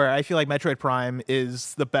too, where I feel like Metroid Prime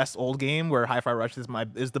is the best old game, where Hi-Fi Rush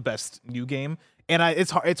is the best new game. And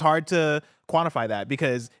it's hard to quantify that,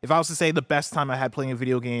 because if I was to say the best time I had playing a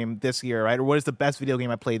video game this year, right, or what is the best video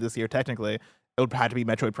game I played this year, technically, it would have to be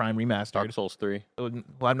Metroid Prime Remastered. Dark Souls 3. Well,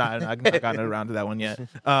 I've not gotten around to that one yet.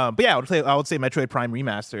 But yeah, I would say Metroid Prime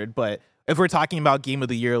Remastered. But if we're talking about Game of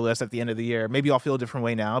the Year list at the end of the year, maybe I'll feel a different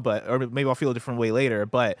way now, or maybe I'll feel a different way later.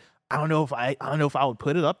 But I don't know if I would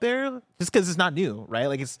put it up there, just because it's not new, right?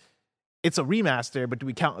 Like, it's a remaster, but do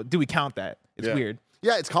we count that? It's weird.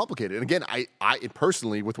 Yeah, it's complicated. And again, I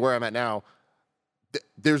personally, with where I'm at now,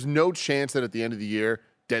 there's no chance that at the end of the year,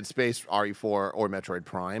 Dead Space, RE4, or Metroid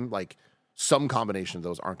Prime, like, some combination of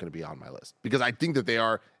those aren't going to be on my list, because I think that they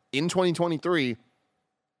are, in 2023,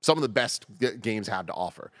 some of the best games have to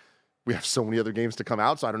offer. We have so many other games to come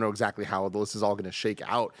out, so I don't know exactly how the list is all going to shake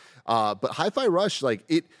out. But Hi-Fi Rush, like,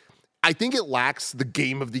 I think it lacks the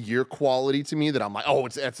Game of the Year quality to me that I'm like, oh,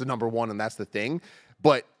 that's the number one and that's the thing.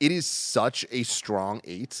 But it is such a strong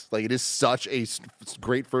 8. Like, it is such a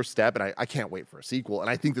great first step, and I can't wait for a sequel. And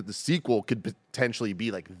I think that the sequel could potentially be,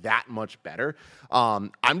 like, that much better.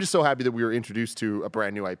 I'm just so happy that we were introduced to a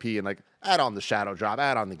brand new IP, and, like, add on the Shadow Drop,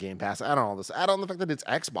 add on the Game Pass, add on all this, add on the fact that it's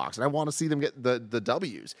Xbox, and I want to see them get the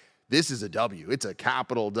W's. This is a W. It's a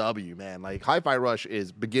capital W, man. Like, Hi-Fi Rush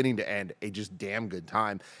is beginning to end a just damn good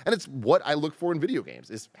time. And it's what I look for in video games,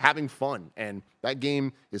 is having fun. And that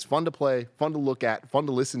game is fun to play, fun to look at, fun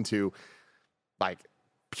to listen to. Like,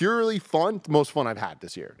 purely fun, the most fun I've had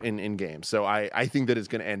this year in games. So I think that it's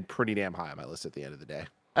going to end pretty damn high on my list at the end of the day.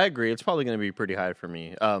 I agree. It's probably going to be pretty high for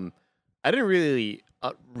me. I didn't really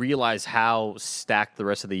realize how stacked the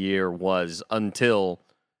rest of the year was until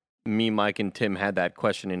me, Mike, and Tim had that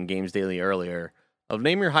question in Games Daily earlier of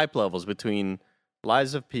name your hype levels between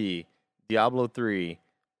Lies of P, Diablo 3,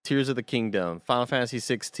 Tears of the Kingdom, Final Fantasy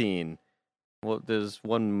 16. Well, there's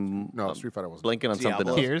one. No, Street Fighter wasn't. Blanking on something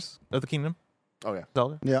else. Tears of the Kingdom? Oh, yeah.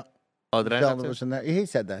 Zelda? Yeah. Oh, did I Zelda have was in there. He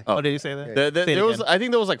said that. Oh, did you say that? to? Say it There was, again. I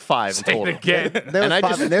think there was like 5 in total. Again. There was I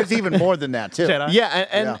five, just- and there's even more than that too. Jedi?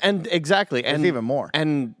 Yeah, and exactly. There's And even more.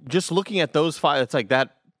 And just looking at those 5, it's like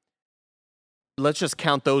that. Let's just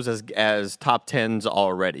count those as top 10s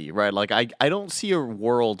already, right? Like, I don't see a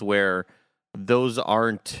world where those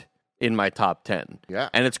aren't in my top 10. Yeah.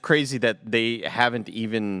 And it's crazy that they haven't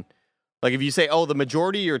even, like, if you say, oh, the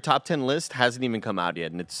majority of your top 10 list hasn't even come out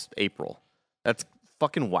yet, and it's April. That's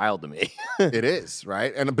fucking wild to me. It is,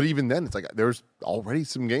 right? But even then, it's like there's already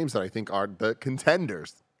some games that I think are the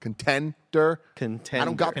contenders. Contender. Contender. I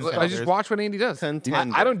don't got. Contender. I just watch what Andy does.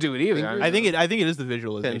 Contender. I don't do it either. I think it is the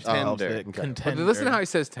visualization. Contender. Of it. Okay. Contender. But listen to how he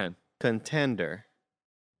says 10. Contender.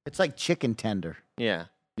 It's like chicken tender. Yeah.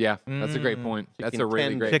 Yeah, that's a great point. That's a Chicken really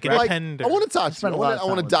tender. great. Chicken Like, tender. I want to talk. spent I a lot want of to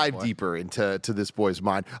time with dive this boy. deeper into this boy's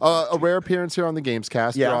mind. A rare appearance here on the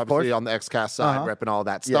Gamescast. Yeah, You're of obviously course. on the XCast side, repping all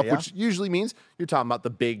that stuff, Yeah. which usually means you're talking about the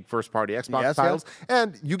big first-party Xbox Yes, titles,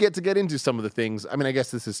 and you get to get into some of the things. I mean, I guess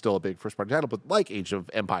this is still a big first-party title, but like Age of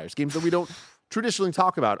Empires, games that we don't traditionally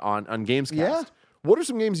talk about on Gamescast. Yeah. What are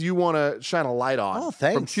some games you want to shine a light on Oh,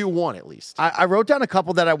 from thanks. Q1 at least? I wrote down a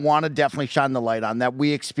couple that I want to definitely shine the light on that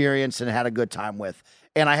we experienced and had a good time with.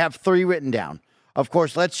 And I have 3 written down. Of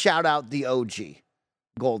course, let's shout out the OG,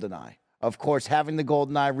 GoldenEye. Of course, having the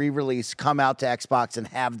GoldenEye re-release come out to Xbox and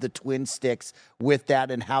have the twin sticks with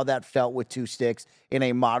that and how that felt with 2 sticks in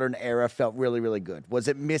a modern era felt really, really good. Was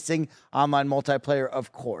it missing online multiplayer?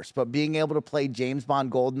 Of course. But being able to play James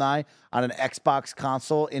Bond GoldenEye on an Xbox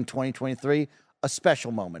console in 2023, a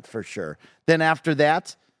special moment for sure. Then after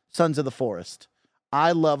that, Sons of the Forest.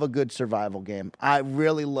 I love a good survival game. I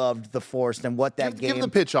really loved the Forest and what that game Give the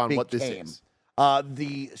pitch on became. what this is.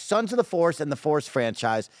 The Sons of the Forest and the Forest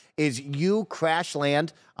franchise is you crash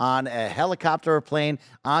land on a helicopter or plane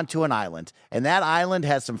onto an island. And that island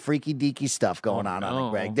has some freaky deaky stuff going on it,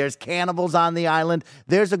 Greg. There's cannibals on the island.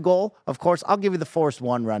 There's a goal. Of course, I'll give you the Forest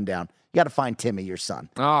 1 rundown. You got to find Timmy, your son.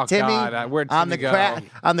 Oh, Timmy, God. Where'd on Timmy the go?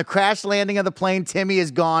 on the crash landing of the plane, Timmy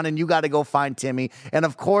is gone, and you got to go find Timmy. And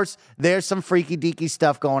of course, there's some freaky deaky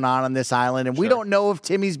stuff going on this island, and we don't know if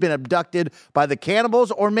Timmy's been abducted by the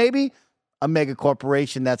cannibals or maybe a mega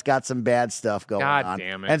corporation that's got some bad stuff going God on.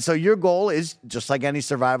 damn it. And so your goal is, just like any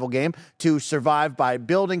survival game, to survive by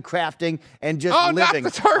building, crafting, and just Oh, not living the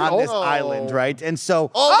turtle. on this Oh. island, right? And so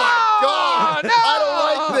Oh my God! no!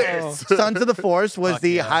 I don't like this. Sons of the Forest was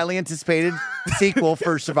the highly anticipated sequel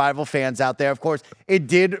for survival fans out there. Of course, it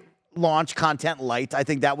did launch content light. I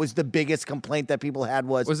think that was the biggest complaint that people had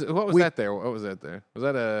was What was that there? What was that there? Was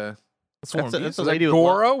that a... Swarm That's Beast? a Was that lady with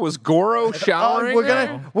Goro? Was Goro showering? we're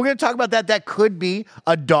gonna talk about that. That could be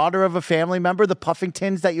a daughter of a family member, the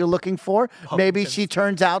Puffingtons that you're looking for. Maybe she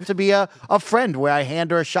turns out to be a friend where I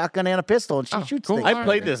hand her a shotgun and a pistol and she shoots cool. things. I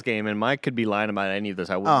played this game, and Mike could be lying about any of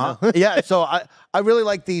this. I wouldn't know. Yeah, so I really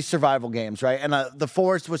like these survival games, right? And the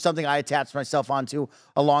Forest was something I attached myself onto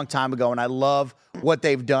a long time ago, and I love what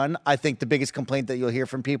they've done. I think the biggest complaint that you'll hear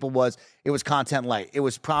from people was it was content light. It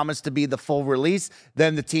was promised to be the full release.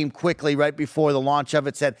 Then the team quickly, right before the launch of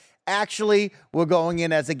it, said, actually, we're going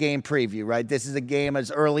in as a game preview, right? This is a game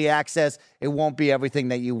as early access. It won't be everything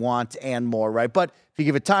that you want and more, right? But if you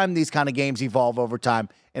give it time, these kind of games evolve over time,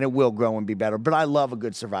 and it will grow and be better. But I love a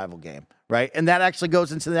good survival game, right? And that actually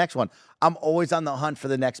goes into the next one. I'm always on the hunt for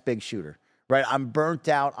the next big shooter, right? I'm burnt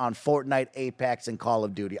out on Fortnite, Apex, and Call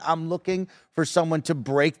of Duty. I'm looking for someone to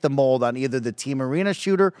break the mold on either the Team Arena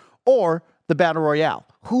shooter or the Battle Royale.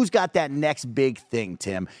 Who's got that next big thing,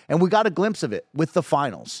 Tim? And we got a glimpse of it with the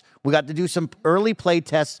finals. We got to do some early play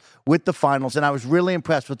tests with the finals, and I was really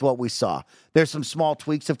impressed with what we saw. There's some small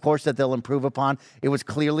tweaks, of course, that they'll improve upon. It was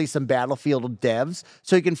clearly some Battlefield devs,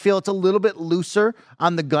 so you can feel it's a little bit looser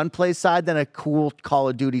on the gunplay side than a cool Call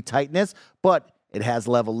of Duty tightness, but it has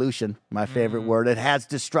Levolution, my favorite word. It has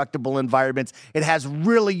destructible environments. It has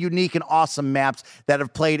really unique and awesome maps that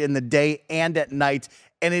have played in the day and at night.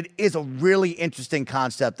 And it is a really interesting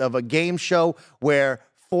concept of a game show where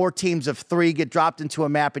 4 teams of 3 get dropped into a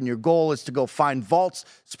map, and your goal is to go find vaults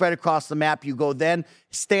spread across the map. You go then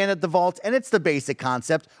stand at the vault, and it's the basic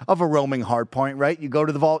concept of a roaming hardpoint, right? You go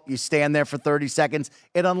to the vault, you stand there for 30 seconds,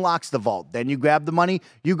 it unlocks the vault. Then you grab the money,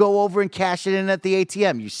 you go over and cash it in at the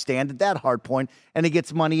ATM. You stand at that hardpoint, and it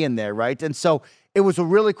gets money in there, right? And so it was a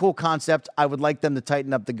really cool concept. I would like them to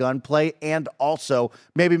tighten up the gunplay and also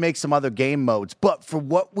maybe make some other game modes. But for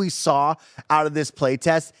what we saw out of this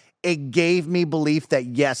playtest, it gave me belief that,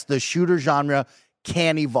 yes, the shooter genre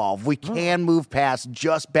can evolve. We can move past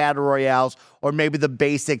just battle royales or maybe the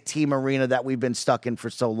basic team arena that we've been stuck in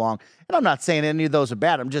for so long. And I'm not saying any of those are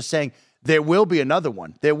bad. I'm just saying there will be another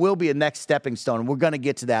one. There will be a next stepping stone, and we're going to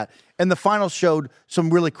get to that. And the final showed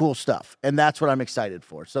some really cool stuff, and that's what I'm excited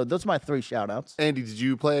for. So those are my 3 shout-outs. Andy, did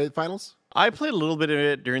you play finals? I played a little bit of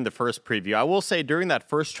it during the first preview. I will say during that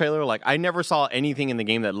first trailer, like I never saw anything in the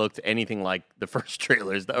game that looked anything like the first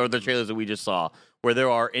trailers or the trailers that we just saw, where there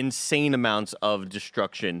are insane amounts of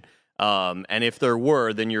destruction. And if there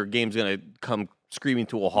were, then your game's going to come screaming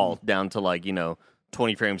to a halt down to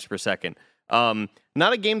 20 frames per second.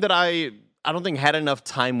 Not a game that I don't think had enough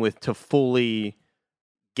time with to fully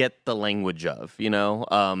get the language of,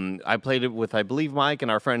 I played it with, I believe, Mike and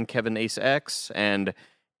our friend Kevin Ace X, and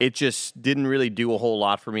it just didn't really do a whole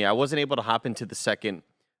lot for me. I wasn't able to hop into the second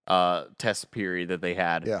test period that they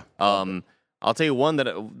had. Yeah. I'll tell you one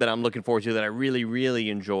that I'm looking forward to that I really, really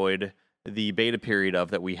enjoyed the beta period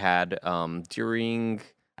of that we had during,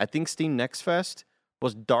 I think, Steam Next Fest,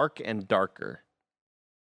 was Dark and Darker.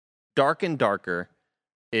 Dark and Darker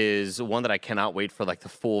is one that I cannot wait for, like, the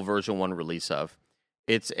full version 1 release of.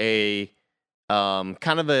 It's a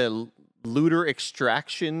kind of a looter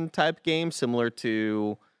extraction type game, similar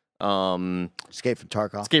to Escape from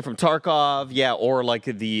Tarkov. Escape from Tarkov, yeah, or like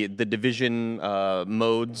the Division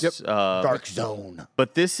modes. Yep. Dark Zone.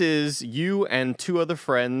 But this is you and 2 other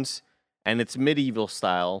friends, and it's medieval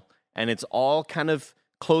style, and it's all kind of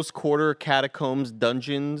close quarter catacombs,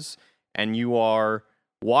 dungeons, and you are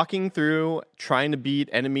walking through, trying to beat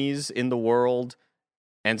enemies in the world.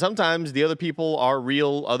 And sometimes the other people are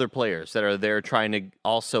real other players that are there trying to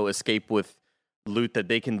also escape with loot that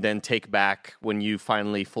they can then take back when you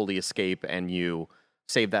finally fully escape and you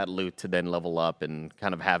save that loot to then level up and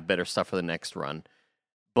kind of have better stuff for the next run.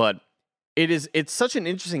 But it's such an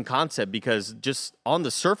interesting concept because just on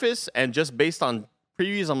the surface and just based on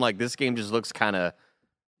previews, I'm like, this game just looks kind of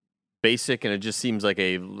basic, and it just seems like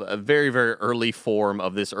a very, very early form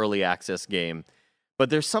of this early access game. But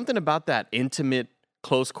there's something about that intimate,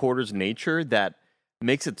 close quarters nature that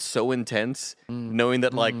makes it so intense, knowing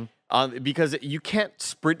that, like, because you can't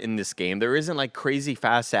sprint in this game. There isn't, like, crazy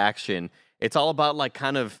fast action. It's all about, like,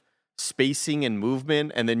 kind of spacing and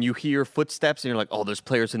movement, and then you hear footsteps, and you're like, oh, there's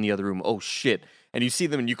players in the other room. Oh, shit. And you see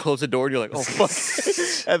them, and you close the door, and you're like, oh, fuck.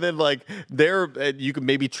 And then, like, you can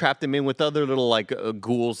maybe trap them in with other little, like,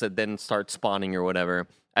 ghouls that then start spawning or whatever.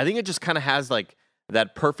 I think it just kind of has, like,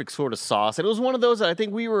 that perfect sort of sauce. And it was one of those that I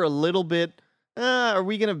think we were a little bit, are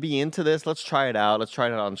we going to be into this? Let's try it out. Let's try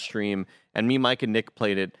it out on stream. And me, Mike, and Nick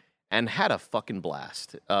played it and had a fucking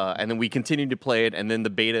blast. And then we continued to play it, and then the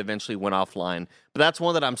beta eventually went offline. But that's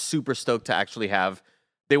one that I'm super stoked to actually have.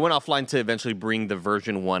 They went offline to eventually bring the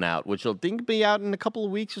version 1 out, which will think be out in a couple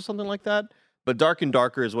of weeks or something like that. But Dark and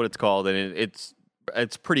Darker is what it's called, and it's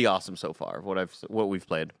pretty awesome so far. What we've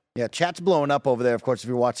played. Yeah, chat's blowing up over there. Of course, if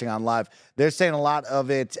you're watching on live, they're saying a lot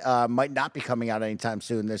of it might not be coming out anytime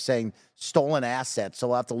soon. They're saying stolen assets, so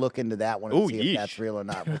we'll have to look into that one and see if that's real or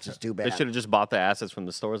not, which is too bad. They should have just bought the assets from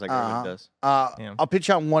the stores like everyone does. I'll pitch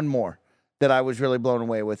on one more that I was really blown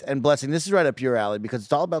away with. And Blessing, this is right up your alley because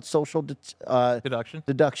it's all about social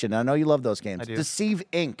deduction. I know you love those games. I do. Deceive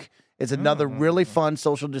Inc. is another really fun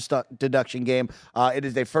social deduction game. It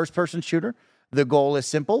is a first-person shooter. The goal is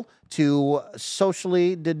simple, to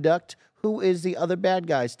socially deduct who is the other bad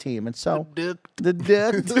guy's team. And so, it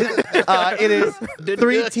is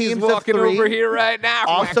 3 teams of 3. Over here right now.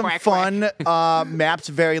 Awesome, fun maps,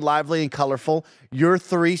 very lively and colorful. Your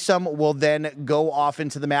threesome will then go off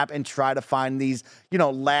into the map and try to find these,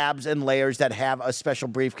 labs and layers that have a special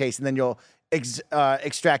briefcase, and then you'll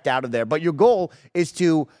extract out of there. But your goal is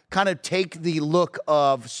to kind of take the look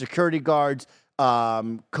of security guards,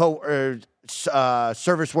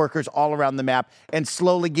 service workers all around the map and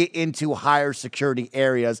slowly get into higher security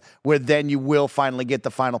areas where then you will finally get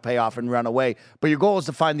the final payoff and run away. But your goal is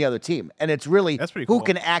to find the other team. And it's really pretty who cool.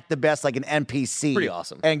 can act the best like an NPC. Pretty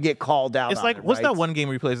awesome. And get called out. It's like, what's that one game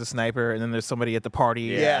where you play as a sniper and then there's somebody at the party?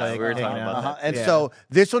 Yeah, like, we were talking hanging about out? that. And so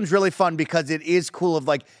this one's really fun because it is cool of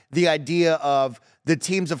like the idea of the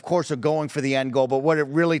teams, of course, are going for the end goal. But what it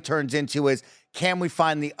really turns into is, can we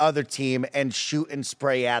find the other team and shoot and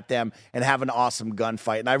spray at them and have an awesome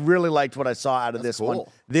gunfight? And I really liked what I saw out of this one.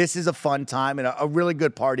 This is a fun time and a really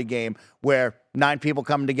good party game where 9 people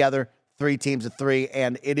come together, 3 teams of 3,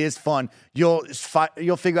 and it is fun. You'll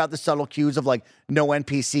figure out the subtle cues of like no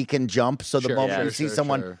NPC can jump, so the moment you see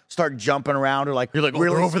someone start jumping around or like you're like,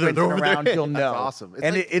 really they're over there, sprinting around, you'll know. That's awesome. It's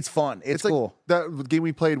And like- it's fun. It's cool. Like that game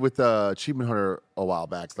we played with Achievement Hunter a while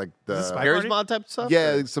back. It's like the Spy Garry's Party? Mod type stuff?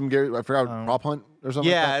 yeah, some Gary. I forgot Prop Hunt or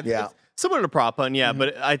something. Yeah, like that. Yeah. it's similar to Prop Hunt, yeah.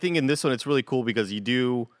 But I think in this one it's really cool because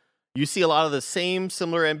you see a lot of the same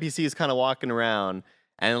similar NPCs kind of walking around,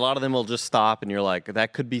 and a lot of them will just stop, and you're like,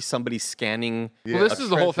 that could be somebody scanning. Well, this a is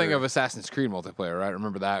the whole thing treasure. of Assassin's Creed multiplayer, right?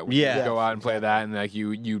 Remember that? Yeah. You'd go out and play that, and like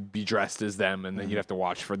you'd be dressed as them, and then you'd have to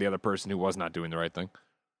watch for the other person who was not doing the right thing.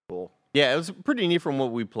 Yeah, it was pretty neat from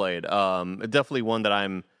what we played. Definitely one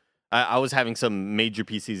that I was having some major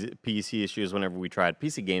PC issues whenever we tried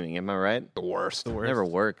PC gaming. Am I right? The worst. It never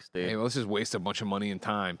works, dude. Hey, well, let's just waste a bunch of money and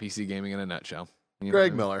time. PC gaming in a nutshell. You know?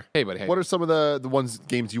 Greg Miller. Hey, buddy. Hey. What are some of the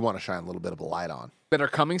games you want to shine a little bit of a light on? that are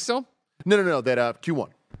coming still? No. That Q1.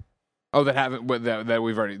 Oh, that haven't. That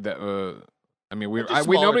we've already. That I mean, They're just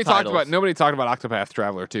nobody smaller talked titles. about Octopath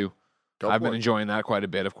Traveler 2. Go I've for been it. enjoying that quite a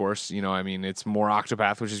bit, of course. You know, I mean, it's more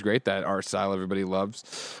Octopath, which is great. That art style everybody loves.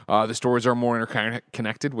 The stories are more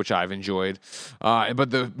interconnected, which I've enjoyed.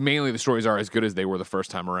 But mainly the stories are as good as they were the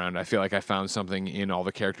first time around. I feel like I found something in all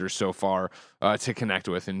the characters so far to connect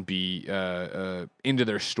with and be into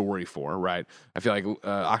their story for, right? I feel like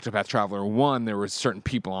Octopath Traveler 1, there were certain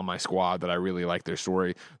people on my squad that I really liked their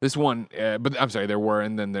story. This one, but I'm sorry, there were,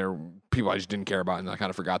 and then there were people I just didn't care about and I kind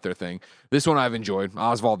of forgot their thing. This one I've enjoyed.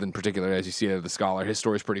 Oswald in particular, as you see it, the scholar, his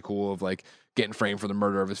story's pretty cool of like getting framed for the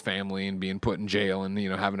murder of his family and being put in jail and, you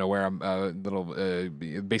know, having to wear a little,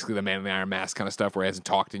 basically the Man in the Iron Mask kind of stuff where he hasn't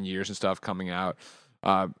talked in years and stuff coming out.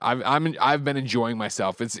 I've been enjoying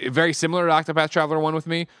myself. It's very similar to Octopath Traveler 1 with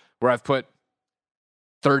me, where I've put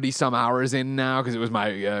 30 some hours in now because it was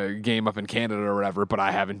my game up in Canada or whatever, but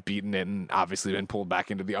I haven't beaten it and obviously been pulled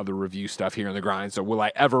back into the other review stuff here in the grind. So will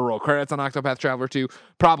I ever roll credits on Octopath Traveler 2?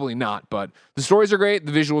 Probably not, but the stories are great.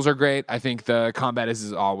 The visuals are great. I think the combat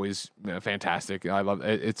is always fantastic. I love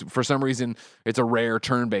it. It's for some reason, it's a rare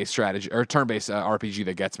turn-based strategy or turn-based RPG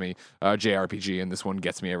that gets me, JRPG, and this one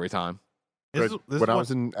gets me every time. When I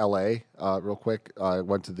was in LA, real quick, I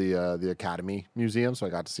went to the Academy Museum, so I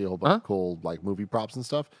got to see a whole bunch of cool like movie props and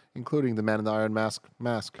stuff, including the Man in the Iron Mask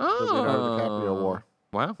that Leonardo DiCaprio wore.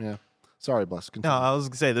 Wow. Yeah. Sorry, Bless. No, Continue. I was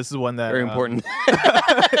gonna say this is one that Very important.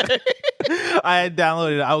 I had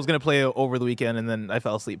downloaded it. I was gonna play it over the weekend and then I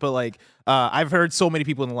fell asleep. But like, I've heard so many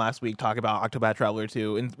people in the last week talk about Octopath Traveler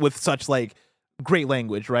 2 and with such like great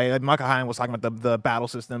language, right? Like Micah Hine was talking about the battle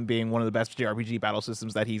system being one of the best JRPG battle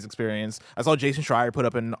systems that he's experienced. I saw Jason Schreier put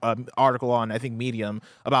up an article on, I think, Medium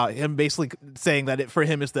about him basically saying that for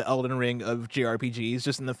him it's the Elden Ring of JRPGs,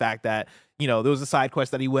 just in the fact that, you know, there was a side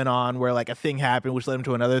quest that he went on where like a thing happened which led him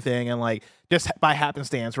to another thing, and like just by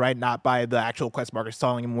happenstance, right? Not by the actual quest markers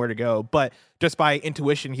telling him where to go, but just by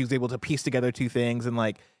intuition, he was able to piece together two things, and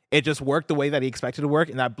like it just worked the way that he expected to work,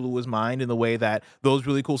 and that blew his mind in the way that those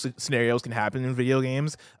really cool scenarios can happen in video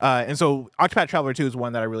games. And so Octopath Traveler 2 is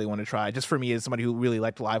one that I really want to try, just for me as somebody who really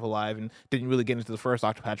liked Live Alive and didn't really get into the first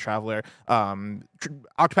Octopath Traveler.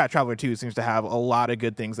 Octopath Traveler 2 seems to have a lot of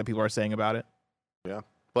good things that people are saying about it. Yeah.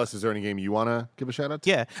 Bless, is there any game you want to give a shout out to?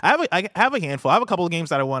 Yeah, I have a handful. I have a couple of games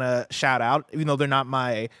that I want to shout out, even though they're not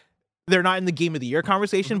in the game of the year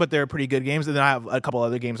conversation, but they're pretty good games. And then I have a couple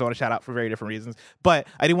other games I want to shout out for very different reasons. But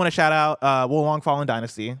I do want to shout out Wolong Fallen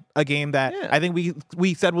Dynasty, a game that I think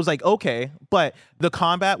we said was like okay, but the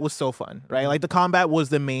combat was so fun, right? Like the combat was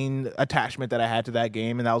the main attachment that I had to that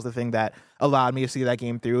game, and that was the thing that allowed me to see that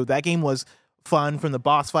game through. That game was fun, from the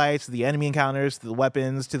boss fights to the enemy encounters to the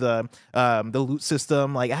weapons to the loot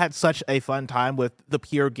system. Like I had such a fun time with the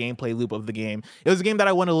pure gameplay loop of the game. It was a game that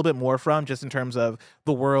I wanted a little bit more from, just in terms of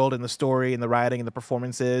the world and the story and the writing and the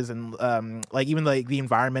performances and like even like the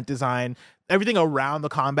environment design. Everything around the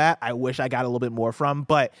combat, I wish I got a little bit more from,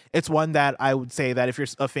 but it's one that I would say that if you're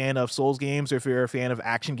a fan of Souls games or if you're a fan of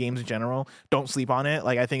action games in general, don't sleep on it.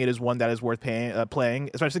 Like I think it is one that is worth playing,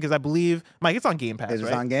 especially because I believe, Mike, it's on Game Pass, It is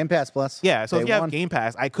right? on Game Pass Plus. Yeah, so Day if you have one. Game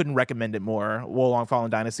Pass, I couldn't recommend it more. Wolong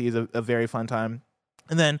Fallen Dynasty is a very fun time.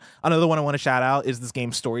 And then another one I want to shout out is this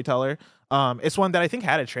game Storyteller. It's one that I think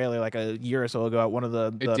had a trailer like a year or so ago at one of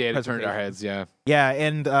the It did. It turned our presentations. heads, yeah. Yeah,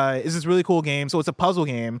 and it's this really cool game. So it's a puzzle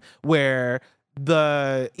game where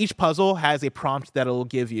each puzzle has a prompt that it'll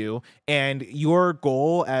give you, and your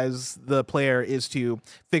goal as the player is to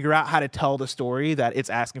figure out how to tell the story that it's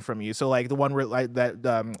asking from you. So like the one where like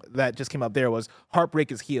that just came up there was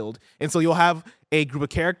Heartbreak is Healed. And so you'll have a group of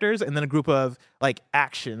characters and then a group of like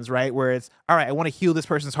actions, right? Where it's, all right, I want to heal this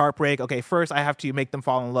person's heartbreak. Okay, first I have to make them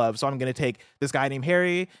fall in love. So I'm going to take this guy named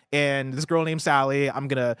Harry and this girl named Sally. I'm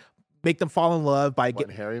going to make them fall in love by When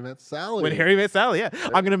Harry Met Sally. When Harry Met Sally, yeah.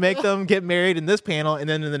 I'm going to make them get married in this panel, and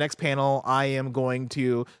then in the next panel, I am going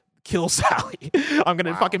to kill Sally. I'm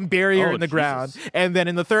going to fucking bury her in the ground. And then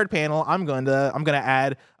in the third panel, I'm going to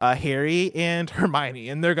add Harry and Hermione,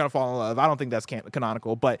 and they're going to fall in love. I don't think that's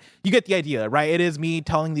canonical, but you get the idea, right? It is me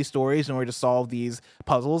telling these stories in order to solve these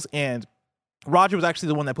puzzles. And Roger was actually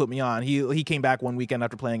the one that put me on. He came back one weekend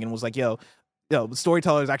after playing and was like, yo, the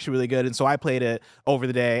Storyteller is actually really good. And so I played it over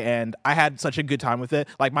the day and I had such a good time with it.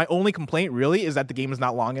 Like my only complaint really is that the game is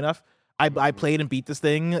not long enough. I played and beat this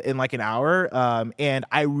thing in like an hour. And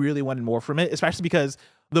I really wanted more from it, especially because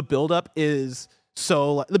the buildup is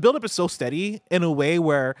so steady in a way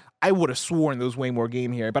where I would have sworn there was way more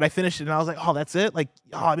game here, but I finished it and I was like, oh, that's it. Like,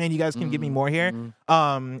 oh man, you guys can give me more here.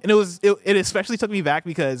 And it especially took me back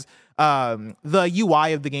because the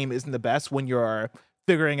UI of the game isn't the best when you're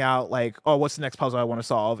figuring out like, oh, what's the next puzzle I want to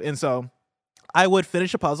solve. And so I would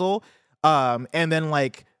finish a puzzle and then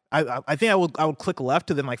like I think I would click left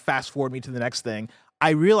to then like fast forward me to the next thing. I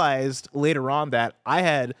realized later on that I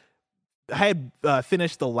had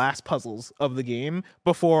finished the last puzzles of the game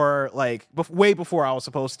before, like, way before I was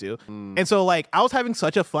supposed to. And so, like, I was having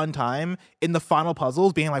such a fun time in the final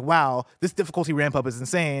puzzles, being like, wow, this difficulty ramp up is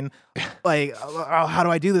insane. Like, how do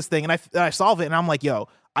I do this thing? And I solve it, and I'm like, yo,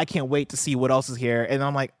 I can't wait to see what else is here. And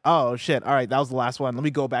I'm like, oh shit, all right, that was the last one. Let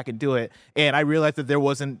me go back and do it. And I realized that there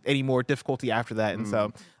wasn't any more difficulty after that. And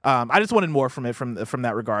so I just wanted more from it from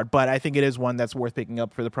that regard. But I think it is one that's worth picking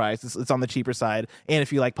up for the price. It's on the cheaper side. And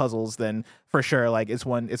if you like puzzles, then for sure, like, it's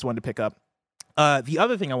one to pick up. The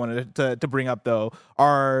other thing I wanted to bring up, though,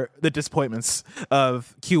 are the disappointments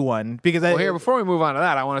of Q1. Because here, before we move on to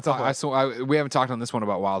that, I want to talk. We haven't talked on this one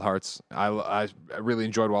about Wild Hearts. I really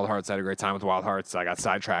enjoyed Wild Hearts. I had a great time with Wild Hearts. I got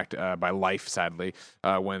sidetracked by life, sadly,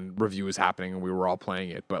 when review was happening and we were all playing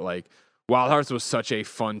it. But, like, Wild Hearts was such a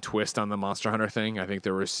fun twist on the Monster Hunter thing. I think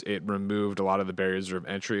it removed a lot of the barriers of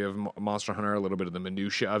entry of Monster Hunter, a little bit of the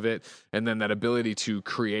minutia of it, and then that ability to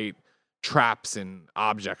create traps and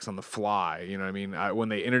objects on the fly. You know what I mean? When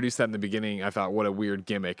they introduced that in the beginning, I thought, what a weird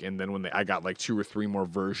gimmick. And then when I got like 2 or 3 more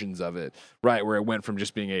versions of it, right, where it went from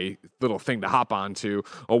just being a little thing to hop on to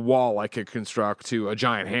a wall I could construct to a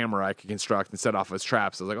giant hammer I could construct and set off as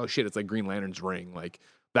traps. I was like, oh shit, it's like Green Lantern's ring. Like,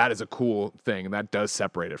 that is a cool thing, and that does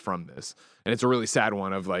separate it from this. And it's a really sad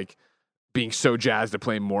one of, like, being so jazzed to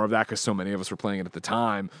play more of that because so many of us were playing it at the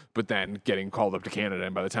time, but then getting called up to Canada,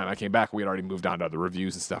 and by the time I came back, we had already moved on to other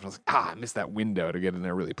reviews and stuff. And I was like, I missed that window to get in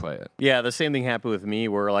there and really play it. Yeah, the same thing happened with me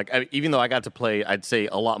where, like, even though I got to play, I'd say,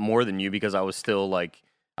 a lot more than you because I was still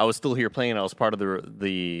here playing. I was part of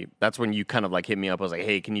the that's when you kind of, like, hit me up. I was like,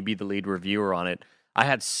 hey, can you be the lead reviewer on it? I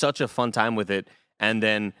had such a fun time with it. And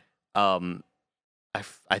then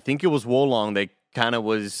I think it was Wolong that kind of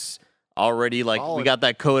was already like, we got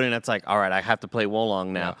that code, and it's like, all right, I have to play Wolong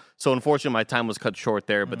now. Yeah. So unfortunately, my time was cut short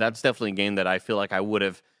there, but that's definitely a game that I feel like I would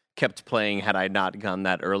have kept playing had I not gotten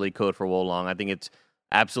that early code for Wolong. I think it's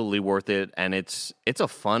absolutely worth it, and it's a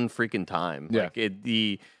fun freaking time. Yeah.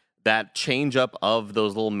 Like that change up of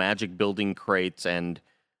those little magic building crates, and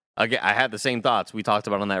again, I had the same thoughts we talked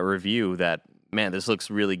about on that review that, man, this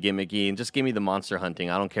looks really gimmicky, and just give me the monster hunting.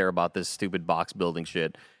 I don't care about this stupid box building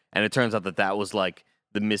shit. And it turns out that was like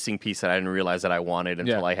the missing piece that I didn't realize that I wanted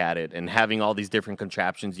until I had it. And having all these different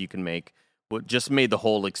contraptions you can make just made the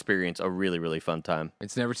whole experience a really, really fun time.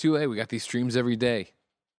 It's never too late. We got these streams every day.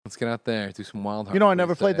 Let's get out there, do some Wild Hearts. You know, I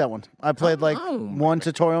never played that one. I played one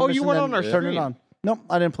tutorial. Oh, you went on our turned it on. Nope,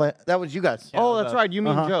 I didn't play it. That was you guys. Oh, that's right. You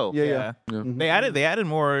mean Joe? Yeah. Mm-hmm. They added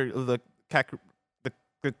more of the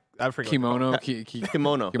I forget kimono,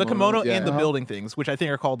 kimono. The kimono and the building things, which I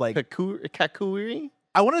think are called like Kakuri.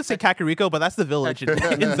 I wanted to say Kakariko, but that's the village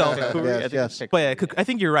in Zelda. Yes. But I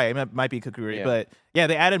think you're right. It might be Kakuri. Yeah. But yeah,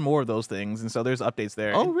 they added more of those things, and so there's updates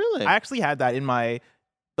there. Oh, really? I actually had that in my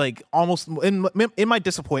almost in my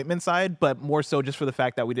disappointment side, but more so just for the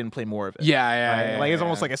fact that we didn't play more of it. Yeah. Like it's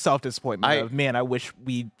almost like a self-disappointment of, man, I wish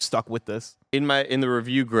we stuck with this. In the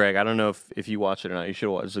review, Greg, I don't know if you watched it or not. You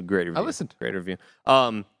should watch. It's a great review. I listened. Great review.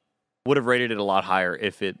 Would have rated it a lot higher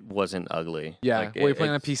if it wasn't ugly. Yeah. Like, you're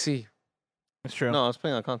playing on PC. It's true. No, I was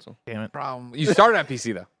playing on console. Damn it. Problem. You started on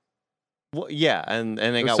PC though. Well, yeah, and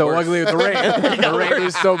it got so worse. ugly with the rate. The rate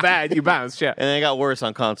was so bad, you bounced. Yeah. And then it got worse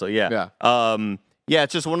on console. Yeah. Yeah,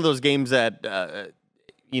 it's just one of those games that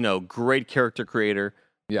great character creator.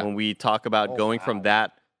 Yeah. When we talk about going from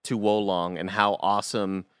that to Wolong and how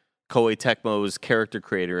awesome Koei Tecmo's character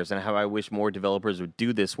creator is, and how I wish more developers would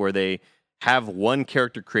do this, where they have one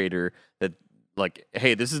character creator that, like,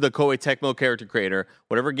 hey, this is the Koei Tecmo character creator.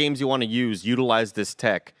 Whatever games you want to use, utilize this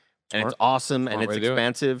tech. And it's awesome, and it's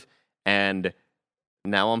expansive. And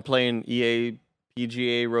now I'm playing EA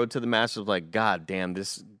PGA Road to the Masters. Like, god damn,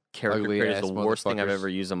 this character creator is the worst thing I've ever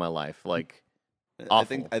used in my life. Like,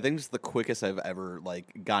 awful. I think it's the quickest I've ever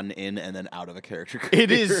gotten in and then out of a character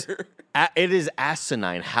creator. It is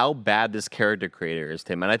asinine how bad this character creator is,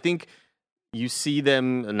 Tim. And I think you see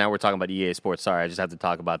them, and now we're talking about EA Sports. Sorry, I just have to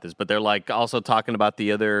talk about this. But they're like also talking about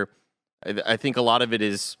the other. I think a lot of it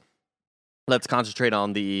is, let's concentrate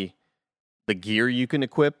on the gear you can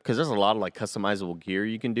equip, because there's a lot of like customizable gear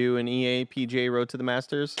you can do in EA PGA Road to the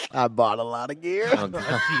Masters. I bought a lot of gear.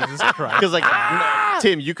 Jesus Christ. Because like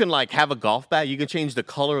Tim, you can like have a golf bag. You can change the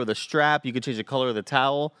color of the strap. You can change the color of the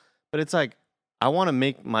towel. But it's like, I want to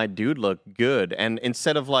make my dude look good, and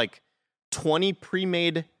instead of like 20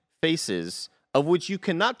 pre-made faces, of which you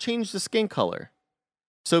cannot change the skin color.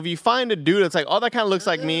 So if you find a dude that's like, oh, that kind of looks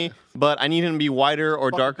like me, but I need him to be whiter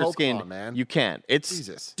or darker skinned, man. You can't.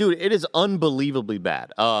 Jesus. Dude, it is unbelievably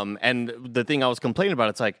bad. And the thing I was complaining about,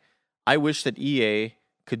 it's like, I wish that EA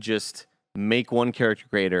could just make one character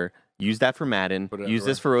creator, use that for Madden, Put it use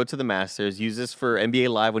this for Road to the Masters, use this for NBA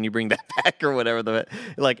Live when you bring that back or whatever.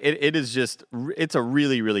 It is just, it's a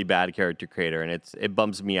really, really bad character creator, and it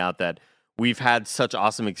bums me out that we've had such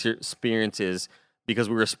awesome experiences because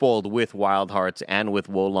we were spoiled with Wild Hearts and with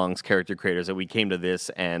Wolong's character creators that we came to this,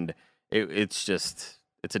 and it's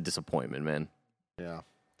a disappointment, man. Yeah,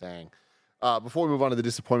 dang. Before we move on to the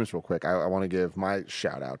disappointments real quick, I want to give my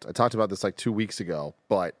shout out. I talked about this like 2 weeks ago,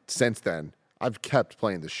 but since then, I've kept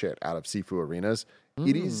playing the shit out of Sifu Arenas.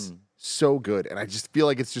 It is so good, and I just feel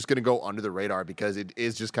like it's just going to go under the radar because it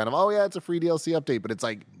is just kind of, oh yeah, it's a free DLC update, but it's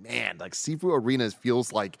like, man, like Sifu Arenas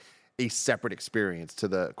feels like a separate experience to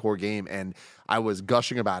the core game, and I was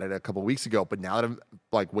gushing about it a couple weeks ago, but now that I'm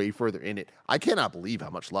like way further in it, I cannot believe how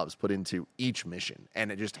much love's put into each mission,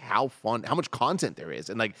 and just how fun, how much content there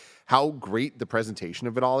is, and like how great the presentation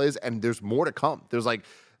of it all is, and there's more to come. There's like,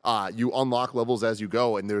 you unlock levels as you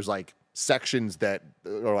go, and there's like sections that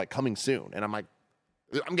are like coming soon, and I'm like,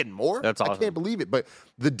 I'm getting more. That's awesome. I can't believe it. But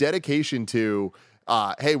the dedication to,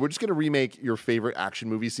 hey, we're just gonna remake your favorite action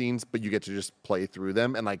movie scenes, but you get to just play through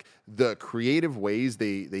them, and like the creative ways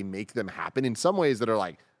they make them happen in some ways that are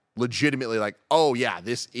like legitimately like, oh yeah,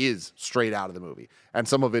 this is straight out of the movie, and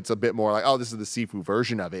some of it's a bit more like, oh, this is the Sifu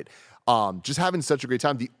version of it. Just having such a great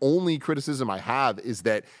time. The only criticism I have is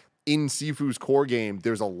that in Sifu's core game,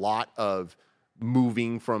 there's a lot of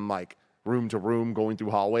moving from like room to room, going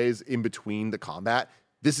through hallways in between the combat.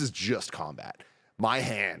 This is just combat. My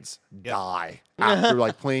hands die after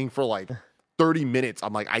like playing for like 30 minutes.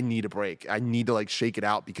 I'm like, I need a break. I need to like shake it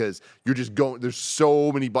out because you're just going, there's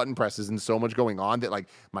so many button presses and so much going on that like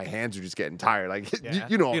my hands are just getting tired. Like,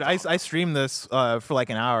 you know, dude, I streamed this for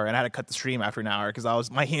like an hour and I had to cut the stream after an hour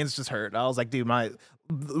because my hands just hurt. I was like, dude, what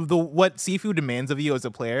Sifu demands of you as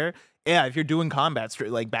a player. Yeah, if you're doing combat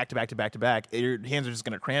like back to back to back to back, your hands are just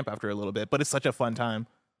gonna cramp after a little bit. But it's such a fun time.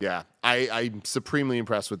 Yeah, I'm supremely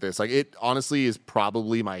impressed with this. Like, it honestly is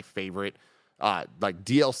probably my favorite like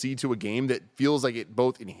DLC to a game that feels like it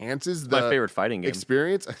both enhances the my favorite fighting game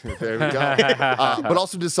experience. There we go. But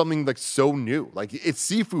also does something like so new. Like, it's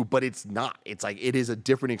Sifu, but it's not. It's like it is a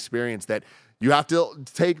different experience that you have to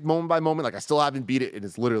take moment by moment. Like, I still haven't beat it, and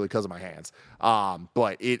it's literally because of my hands.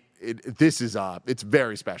 But it's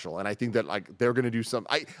very special, and I think that like they're gonna do some.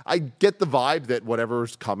 I get the vibe that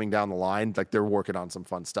whatever's coming down the line, like they're working on some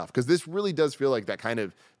fun stuff, because this really does feel like that kind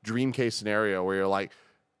of dream case scenario where you're like,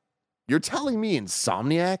 you're telling me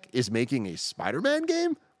Insomniac is making a Spider-Man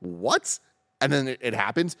game? What? And then it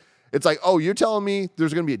happens. It's like, oh, you're telling me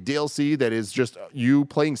there's gonna be a DLC that is just you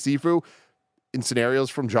playing Sifu in scenarios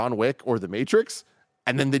from John Wick or The Matrix,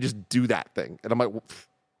 and then they just do that thing, and I'm like,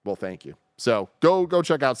 well, thank you. So go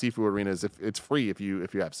check out Sifu Arenas. If it's free if you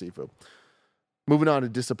have Sifu. Moving on to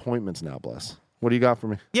disappointments now, Bless. What do you got for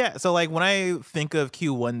me? Yeah, so like when I think of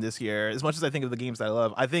Q1 this year, as much as I think of the games that I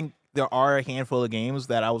love, I think there are a handful of games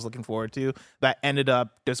that I was looking forward to that ended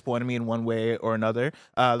up disappointing me in one way or another.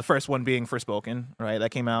 The first one being Forspoken, right? That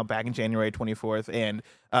came out back in January 24th, and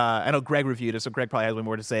I know Greg reviewed it, so Greg probably has way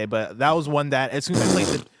more to say, but that was one that as soon as I played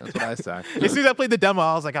the That's what I say. as soon as I played the demo,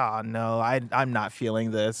 I was like, oh no, I'm not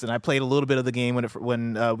feeling this. And I played a little bit of the game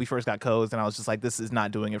when we first got codes, and I was just like, this is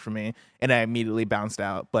not doing it for me, and I immediately bounced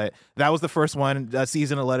out. But that was the first one.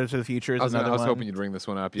 Season A Letter to the Future is another I was one. hoping you'd bring this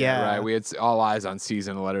one up. Yeah, right. We had all eyes on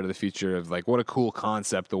Season A Letter to the Future of like, what a cool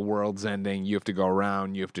concept. The world's ending. You have to go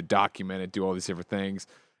around. You have to document it, do all these different things.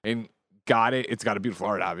 And got it. It's got a beautiful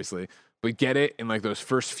art, obviously. But get it in like those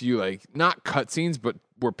first few, like, not cutscenes, but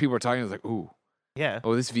where people are talking, it's like, ooh. Yeah.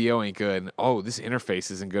 Oh, this VO ain't good. And, oh, this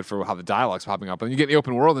interface isn't good for how the dialogue's popping up. And you get the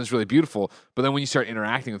open world and it's really beautiful. But then when you start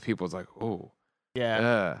interacting with people, it's like, oh.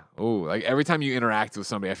 Yeah. Oh, like every time you interact with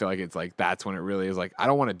somebody, I feel like it's like that's when it really is like, I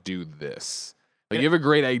don't want to do this. Like, you have a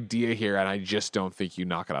great idea here, and I just don't think you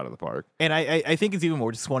knock it out of the park. And I think it's even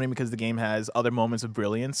more disappointing because the game has other moments of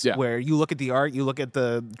brilliance where you look at the art, you look at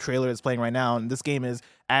the trailer that's playing right now, and this game is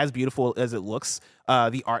as beautiful as it looks.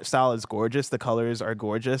 The art style is gorgeous. The colors are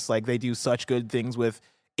gorgeous. Like, they do such good things with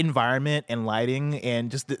environment and lighting and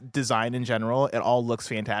just the design in general. It all looks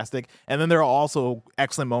fantastic. And then there are also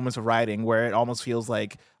excellent moments of writing where it almost feels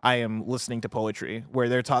like I am listening to poetry, where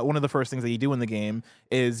they're one of the first things that you do in the game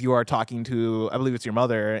is you are talking to, I believe it's your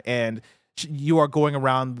mother, and you are going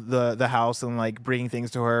around the house and like bringing things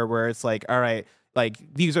to her where it's like, all right, like,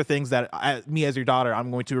 these are things that me as your daughter,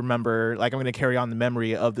 I'm going to remember. Like, I'm going to carry on the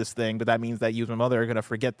memory of this thing, but that means that you as my mother are going to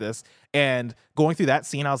forget this. And going through that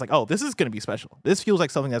scene, I was like, oh, this is going to be special. This feels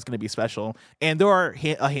like something that's going to be special. And there are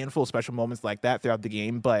a handful of special moments like that throughout the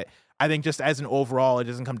game, but I think just as an overall, it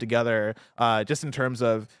doesn't come together just in terms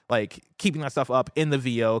of like keeping that stuff up in the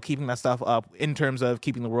VO, keeping that stuff up in terms of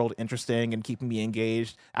keeping the world interesting and keeping me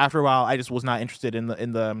engaged. After a while, I just was not interested in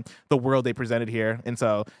the world they presented here. And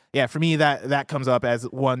so, yeah, for me, that comes up as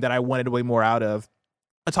one that I wanted way more out of.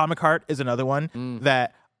 Atomic Heart is another one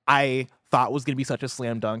that I thought was going to be such a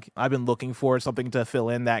slam dunk. I've been looking for something to fill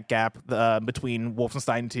in that gap between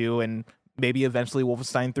Wolfenstein 2 and maybe eventually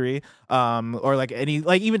Wolfenstein 3, or like any,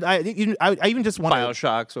 like I even just want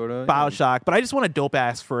BioShock sort of. BioShock, but I just want a dope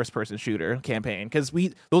ass first person shooter campaign because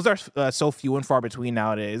those are so few and far between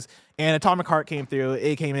nowadays. And Atomic Heart came through.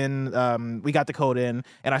 It came in. We got the code in,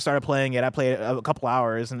 and I started playing it. I played a couple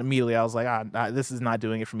hours, and immediately I was like, this is not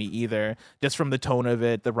doing it for me either. Just from the tone of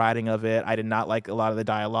it, the writing of it, I did not like a lot of the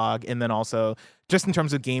dialogue, and then also just in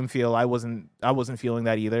terms of game feel, I wasn't feeling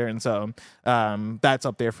that either. And so that's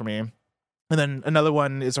up there for me. And then another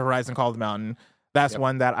one is Horizon Call of the Mountain. That's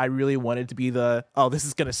one that I really wanted to be this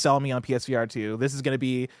is going to sell me on PSVR 2. This is going to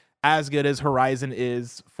be as good as Horizon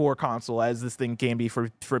is for console as this thing can be for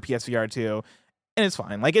PSVR 2. And it's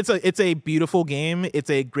fine. Like it's a beautiful game. It's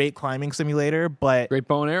a great climbing simulator, but Great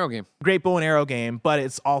bow and arrow game. But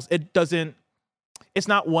it's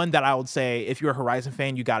not one that I would say, if you're a Horizon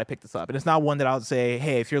fan, you got to pick this up. And it's not one that I would say,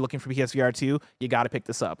 hey, if you're looking for PSVR 2, you got to pick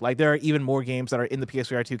this up. Like, there are even more games that are in the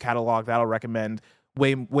PSVR 2 catalog that I'll recommend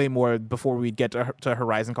way more before we get to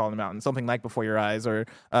Horizon Call of the Mountain. Something like Before Your Eyes or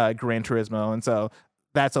Gran Turismo. And so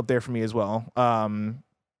that's up there for me as well. And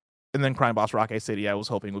then Crime Boss Rocket City, I was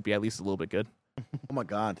hoping would be at least a little bit good. Oh my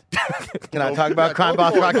God! Can I talk about Crime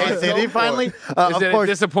Boss Rocket City finally? Is it a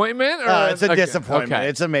disappointment? Or It's a disappointment. Okay.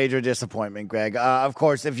 It's a major disappointment, Greg. Of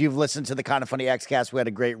course, if you've listened to the Kind of Funny Xcast, we had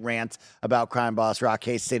a great rant about Crime Boss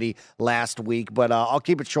Rocket City last week, but I'll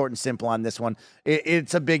keep it short and simple on this one.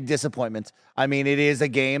 It's a big disappointment. I mean, it is a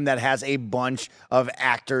game that has a bunch of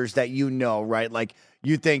actors that you know, right? Like,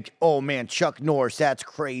 you think, oh man, Chuck Norris, that's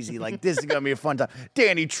crazy. Like, this is going to be a fun time.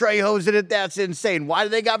 Danny Trejo's in it, that's insane. Why do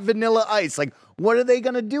they got Vanilla Ice? Like, what are they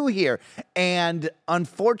going to do here? And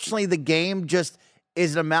unfortunately, the game just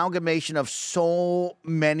is an amalgamation of so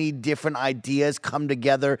many different ideas come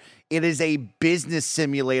together. It is a business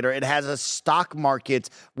simulator. It has a stock market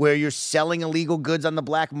where you're selling illegal goods on the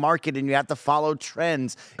black market and you have to follow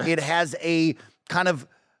trends. It has a kind of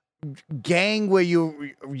gang where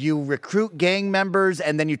you recruit gang members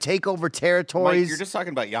and then you take over territories. Mike, you're just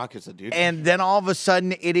talking about Yakuza, dude. And then all of a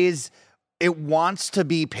sudden it wants to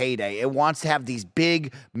be Payday. It wants to have these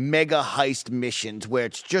big mega heist missions where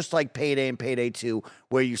it's just like Payday and Payday 2,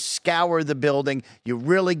 where you scour the building, you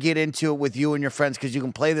really get into it with you and your friends because you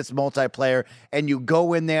can play this multiplayer, and you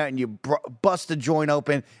go in there and you bust a joint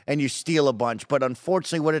open and you steal a bunch. But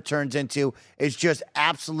unfortunately, what it turns into is just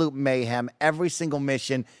absolute mayhem. Every single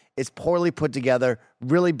mission is poorly put together,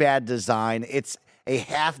 really bad design. It's a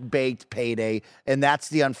half-baked Payday, and that's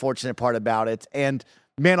the unfortunate part about it. And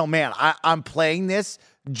man, oh man, I'm playing this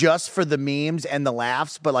just for the memes and the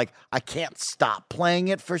laughs, but like I can't stop playing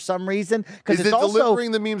it for some reason because it's also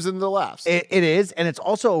delivering the memes and the laughs. It is, and it's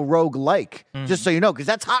also a roguelike, just so you know, because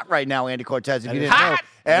that's hot right now, Andy Cortez. If you didn't know,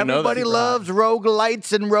 everybody loves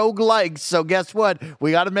roguelites and roguelikes. So guess what?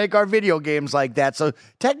 We got to make our video games like that. So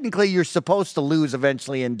technically, you're supposed to lose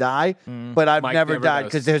eventually and die, but I've never died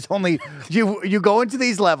because there's only you go into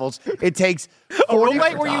these levels. It takes a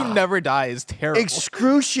roguelite where you never die is terrible.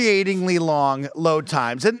 Excruciatingly long load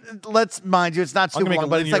times. And let's mind you, it's not super long,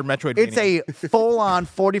 but it's a full-on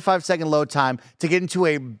 45-second load time to get into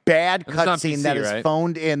a bad cutscene that is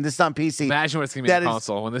phoned in. This is on PC. Imagine what it's going to be on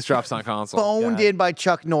console when this drops on console. Phoned in by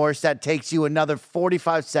Chuck Norris. That takes you another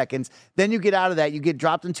 45 seconds. Then you get out of that. You get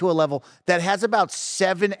dropped into a level that has about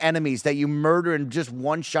 7 enemies that you murder in just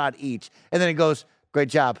one shot each. And then it goes, great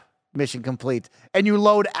job, mission complete. And you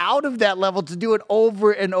load out of that level to do it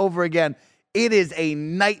over and over again. It is a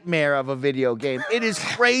nightmare of a video game. It is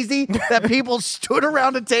crazy that people stood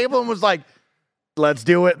around a table and was like, let's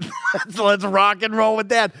do it. let's rock and roll with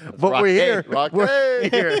that. But we're here. We're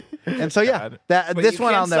here. And so, yeah, this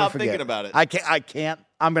one I'll never forget. Thinking about it. I can't.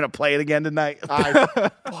 I'm going to play it again tonight.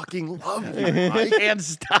 I fucking love you. I can't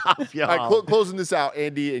stop, y'all. All right, closing this out,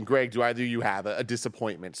 Andy and Greg, do either of you have a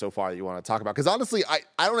disappointment so far that you want to talk about? Because honestly, I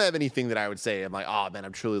don't have anything that I would say. I'm like, oh, man,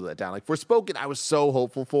 I'm truly let down. Like, Forspoken, I was so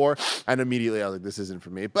hopeful for, and immediately I was like, this isn't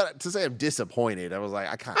for me. But to say I'm disappointed, I was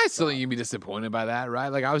like, I still think you'd be disappointed by that, right?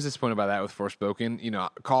 Like, I was disappointed by that with Forspoken. You know,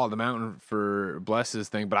 Call of the Mountain for Bless's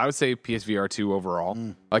thing, but I would say PSVR 2 overall.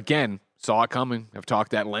 Again, saw it coming. I've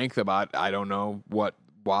talked at length about I don't know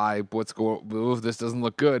this doesn't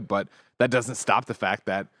look good, but that doesn't stop the fact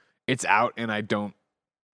that it's out and I don't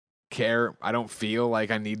care. I don't feel like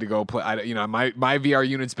I need to go play. My VR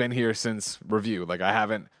unit's been here since review. Like I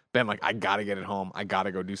haven't been like I gotta get it home. I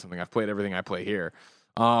gotta go do something. I've played everything I play here.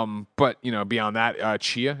 But beyond that,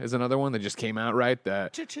 Chia is another one that just came out, right?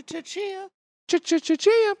 That Chia.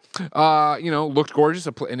 Looked gorgeous.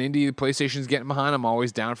 An indie PlayStation's getting behind. I'm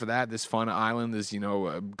always down for that. This fun island, this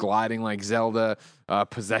gliding like Zelda,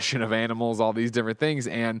 possession of animals, all these different things,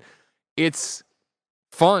 and it's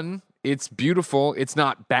fun. It's beautiful. It's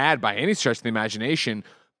not bad by any stretch of the imagination,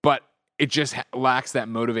 but it just lacks that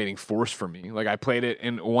motivating force for me. Like I played it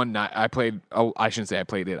in one night. I shouldn't say I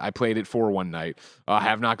played it. I played it for one night. I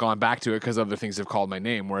have not gone back to it because other things have called my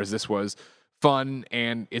name. Whereas this was fun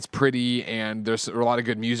and it's pretty and there's a lot of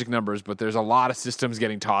good music numbers, but there's a lot of systems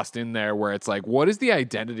getting tossed in there where it's like, what is the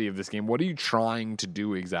identity of this game? What are you trying to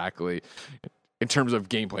do exactly? In terms of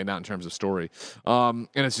gameplay, not in terms of story. And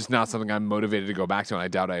it's just not something I'm motivated to go back to, and I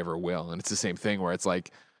doubt I ever will. And it's the same thing where it's like,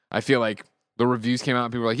 I feel like the reviews came out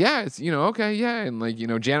and people were like, yeah, it's, okay, yeah. And like,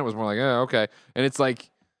 Janet was more like, oh, okay. And it's like,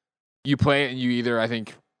 you play it and you either, I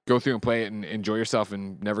think, go through and play it and enjoy yourself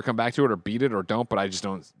and never come back to it or beat it or don't, but I just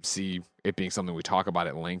don't see it being something we talk about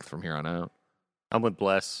at length from here on out. I'm with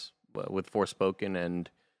Bless, with Forspoken and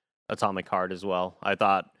Atomic Heart as well.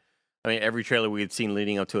 Every trailer we had seen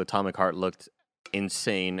leading up to Atomic Heart looked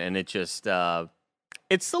insane, and it just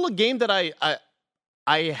it's still a game that I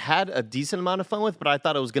had a decent amount of fun with, but I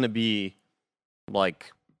thought it was going to be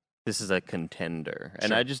like this is a contender,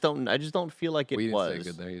 and I just don't feel like it was. You didn't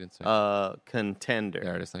say good there. You didn't say contender.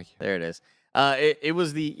 There it is. Thank you. There it is. It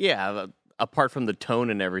was apart from the tone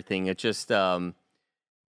and everything, it just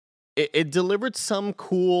it delivered some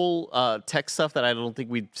cool tech stuff that I don't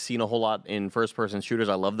think we've seen a whole lot in first person shooters.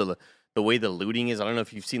 I love the way the looting is. I don't know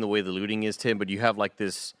if you've seen the way the looting is, Tim, but you have like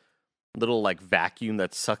this little like vacuum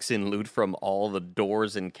that sucks in loot from all the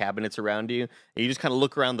doors and cabinets around you. And you just kind of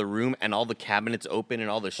look around the room and all the cabinets open and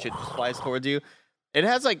all the shit flies towards you. It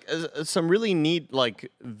has like some really neat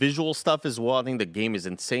like visual stuff as well. I think the game is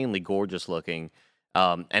insanely gorgeous looking.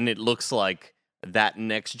 And it looks like that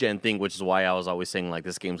next gen thing, which is why I was always saying like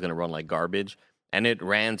this game's going to run like garbage. And it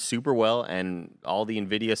ran super well, and all the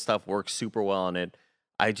NVIDIA stuff works super well on it.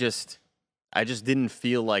 I just didn't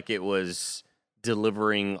feel like it was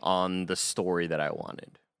delivering on the story that I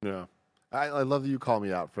wanted. Yeah. I love that you call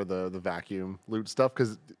me out for the vacuum loot stuff,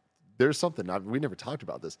 because there's something, we never talked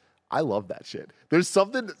about this. I love that shit. There's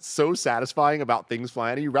something so satisfying about things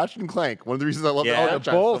flying at you. Ratchet and Clank, one of the reasons I love the franchise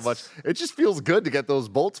so much. It just feels good to get those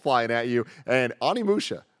bolts flying at you. And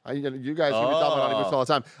Onimusha, you guys hear me talk about Onimusha all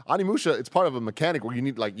the time. Onimusha, it's part of a mechanic where you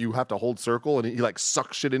need you have to hold circle and he like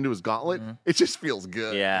sucks shit into his gauntlet. Mm-hmm. It just feels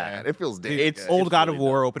good. Yeah, man. It feels damn It's good. old God of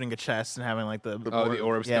War opening a chest and having like the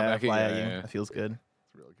orbs come back fly at at you. you. Yeah. That feels good.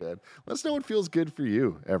 Really good. Let us know what feels good for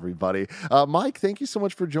you, everybody. Mike, thank you so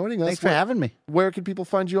much for joining us. Thanks for having me. Where can people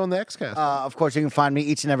find you on the Xcast? Of course, you can find me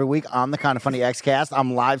each and every week on the Kind of Funny Xcast.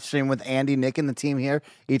 I'm live streaming with Andy, Nick, and the team here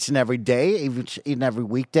each and every day, each and every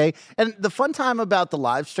weekday. And the fun time about the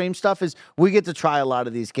live stream stuff is we get to try a lot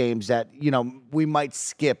of these games that, we might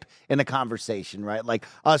skip in a conversation, right? Like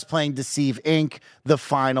us playing Deceive Inc., the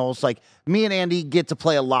finals. Like me and Andy get to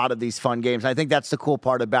play a lot of these fun games. I think that's the cool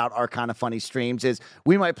part about our Kind of Funny streams is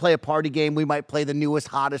we might play a party game, we might play the newest,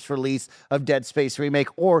 hottest release of Dead Space Remake,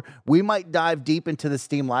 or we might dive deep into the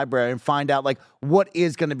Steam library and find out what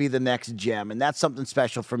is going to be the next gem. And that's something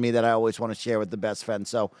special for me that I always want to share with the best friends.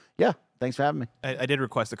 So yeah, thanks for having me. I did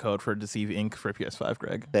request a code for Deceive Inc. for PS5,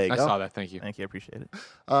 Greg. There you I go. saw that. Thank you. Thank you. I appreciate it.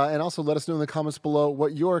 And also let us know in the comments below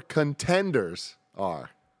what your contenders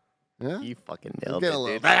are. Yeah? You fucking nailed Get it, a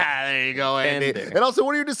little, dude. there you go, Andy. Contender. And also,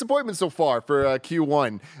 what are your disappointments so far for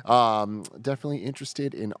Q1? Definitely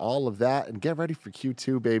interested in all of that. And get ready for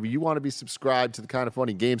Q2, baby. You want to be subscribed to the Kind of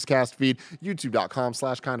Funny Gamescast feed,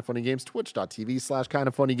 youtube.com/kindoffunnygames,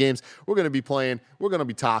 twitch.tv/kindoffunnygames. We're going to be playing. We're going to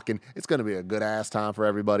be talking. It's going to be a good-ass time for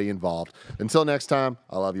everybody involved. Until next time,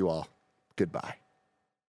 I love you all. Goodbye.